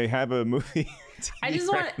 yes, you may have a movie. I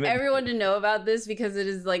just want everyone to know about this because it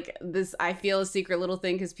is this, I feel, a secret little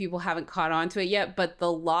thing because people haven't caught on to it yet. But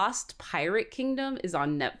The Lost Pirate Kingdom is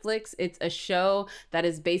on Netflix. It's a show that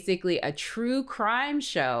is basically a true crime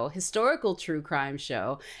show, historical true crime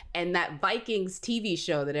show, and that Vikings TV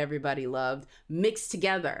show that everybody loved mixed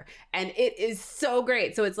together. And it is so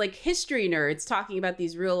great. So it's like history nerds talking about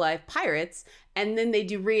these real life pirates. And then they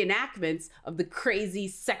do reenactments of the crazy,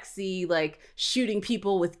 sexy, shooting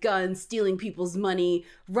people with guns, stealing people's money,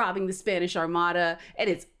 robbing the Spanish Armada. And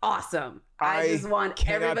it's awesome. I just want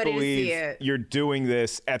everybody to see it. You're doing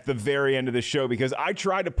this at the very end of the show because I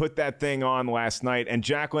tried to put that thing on last night, and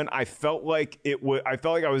Jacqueline, I felt like I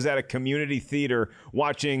was at a community theater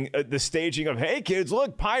watching the staging of "Hey kids,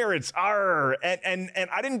 look, pirates!" Arr! And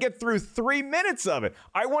I didn't get through 3 minutes of it.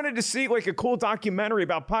 I wanted to see a cool documentary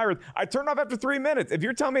about pirates. I turned off after 3 minutes. If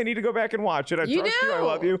you're telling me I need to go back and watch it, I trust you. I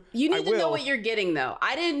love you. You need to know what you're getting, though.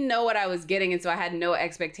 I didn't know what I was getting, and so I had no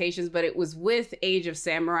expectations. But it was with Age of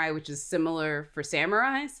Samurai, which is similar for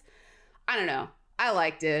samurais. I don't know. I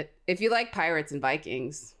liked it. If you like pirates and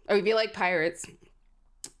Vikings, or if you like pirates,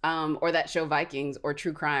 or that show Vikings or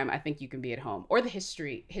true crime, I think you can be at home. Or the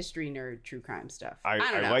history nerd true crime stuff. I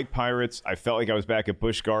don't know. like pirates. I felt like I was back at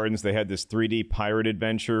Busch Gardens. They had this 3D pirate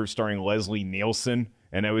adventure starring Leslie Nielsen,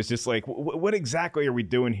 and I was just like, what exactly are we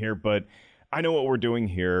doing here? But I know what we're doing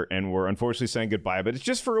here, and we're unfortunately saying goodbye, but it's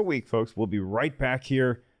just for a week, folks. We'll be right back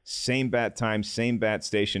here. Same bat time, same bat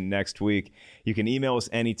station next week. You can email us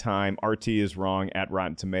anytime.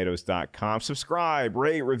 rtiswrong@rottentomatoes.com. Subscribe,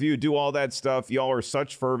 rate, review, do all that stuff. Y'all are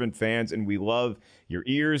such fervent fans, and we love your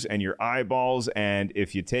ears and your eyeballs. And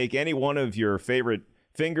if you take any one of your favorite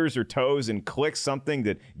fingers or toes and click something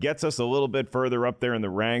that gets us a little bit further up there in the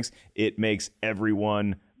ranks, it makes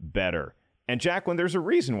everyone better. And Jacqueline, there's a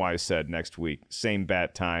reason why I said next week, same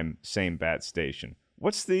bat time, same bat station.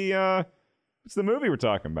 What's the movie we're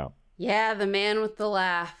talking about? Yeah, The Man with the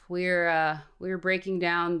Laugh. We're breaking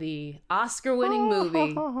down the Oscar-winning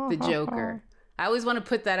movie, The Joker. I always want to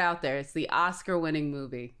put that out there. It's the Oscar-winning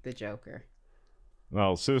movie, The Joker.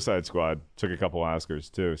 Well, Suicide Squad took a couple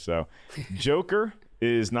Oscars too. So, Joker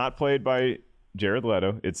is not played by Jared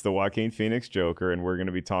Leto. It's the Joaquin Phoenix Joker, and we're going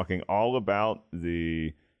to be talking all about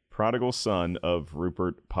the prodigal son of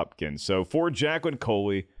Rupert Pupkin. So, for Jacqueline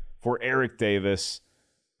Coley, for Eric Davis,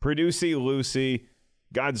 Producy Lucy,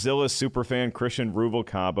 Godzilla superfan Christian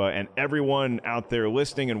Ruvalcaba, and everyone out there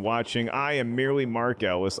listening and watching, I am merely Mark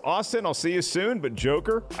Ellis. Austin, I'll see you soon, but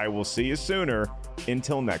Joker, I will see you sooner.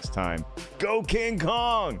 Until next time, go King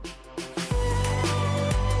Kong!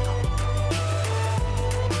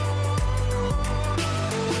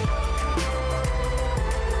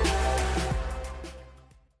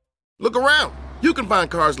 Look around. You can find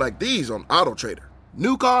cars like these on AutoTrader.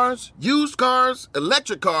 New cars, used cars,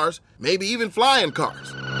 electric cars, maybe even flying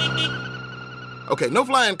cars. Okay, no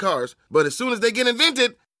flying cars, but as soon as they get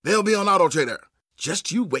invented, they'll be on AutoTrader.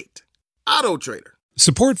 Just you wait. AutoTrader.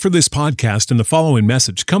 Support for this podcast and the following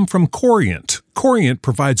message come from Corient. Corient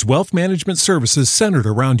provides wealth management services centered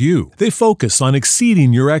around you. They focus on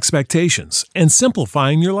exceeding your expectations and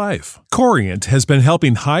simplifying your life. Corient has been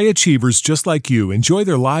helping high achievers just like you enjoy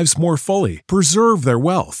their lives more fully, preserve their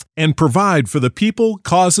wealth, and provide for the people,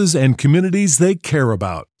 causes, and communities they care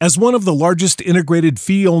about. As one of the largest integrated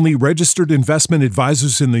fee-only registered investment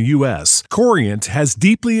advisors in the U.S., Corient has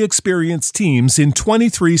deeply experienced teams in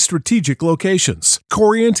 23 strategic locations.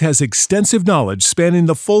 Corient has extensive knowledge spanning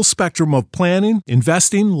the full spectrum of planning,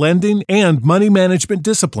 investing, lending, and money management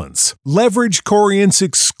disciplines. Leverage Corient's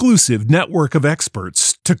exclusive network of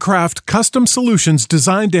experts to craft custom solutions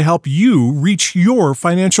designed to help you reach your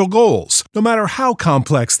financial goals, no matter how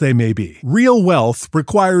complex they may be. Real wealth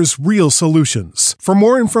requires real solutions. For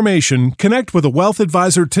more information, connect with a wealth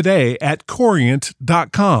advisor today at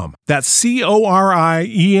Corient.com. That's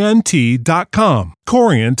Corient.com.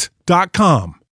 Corient.com.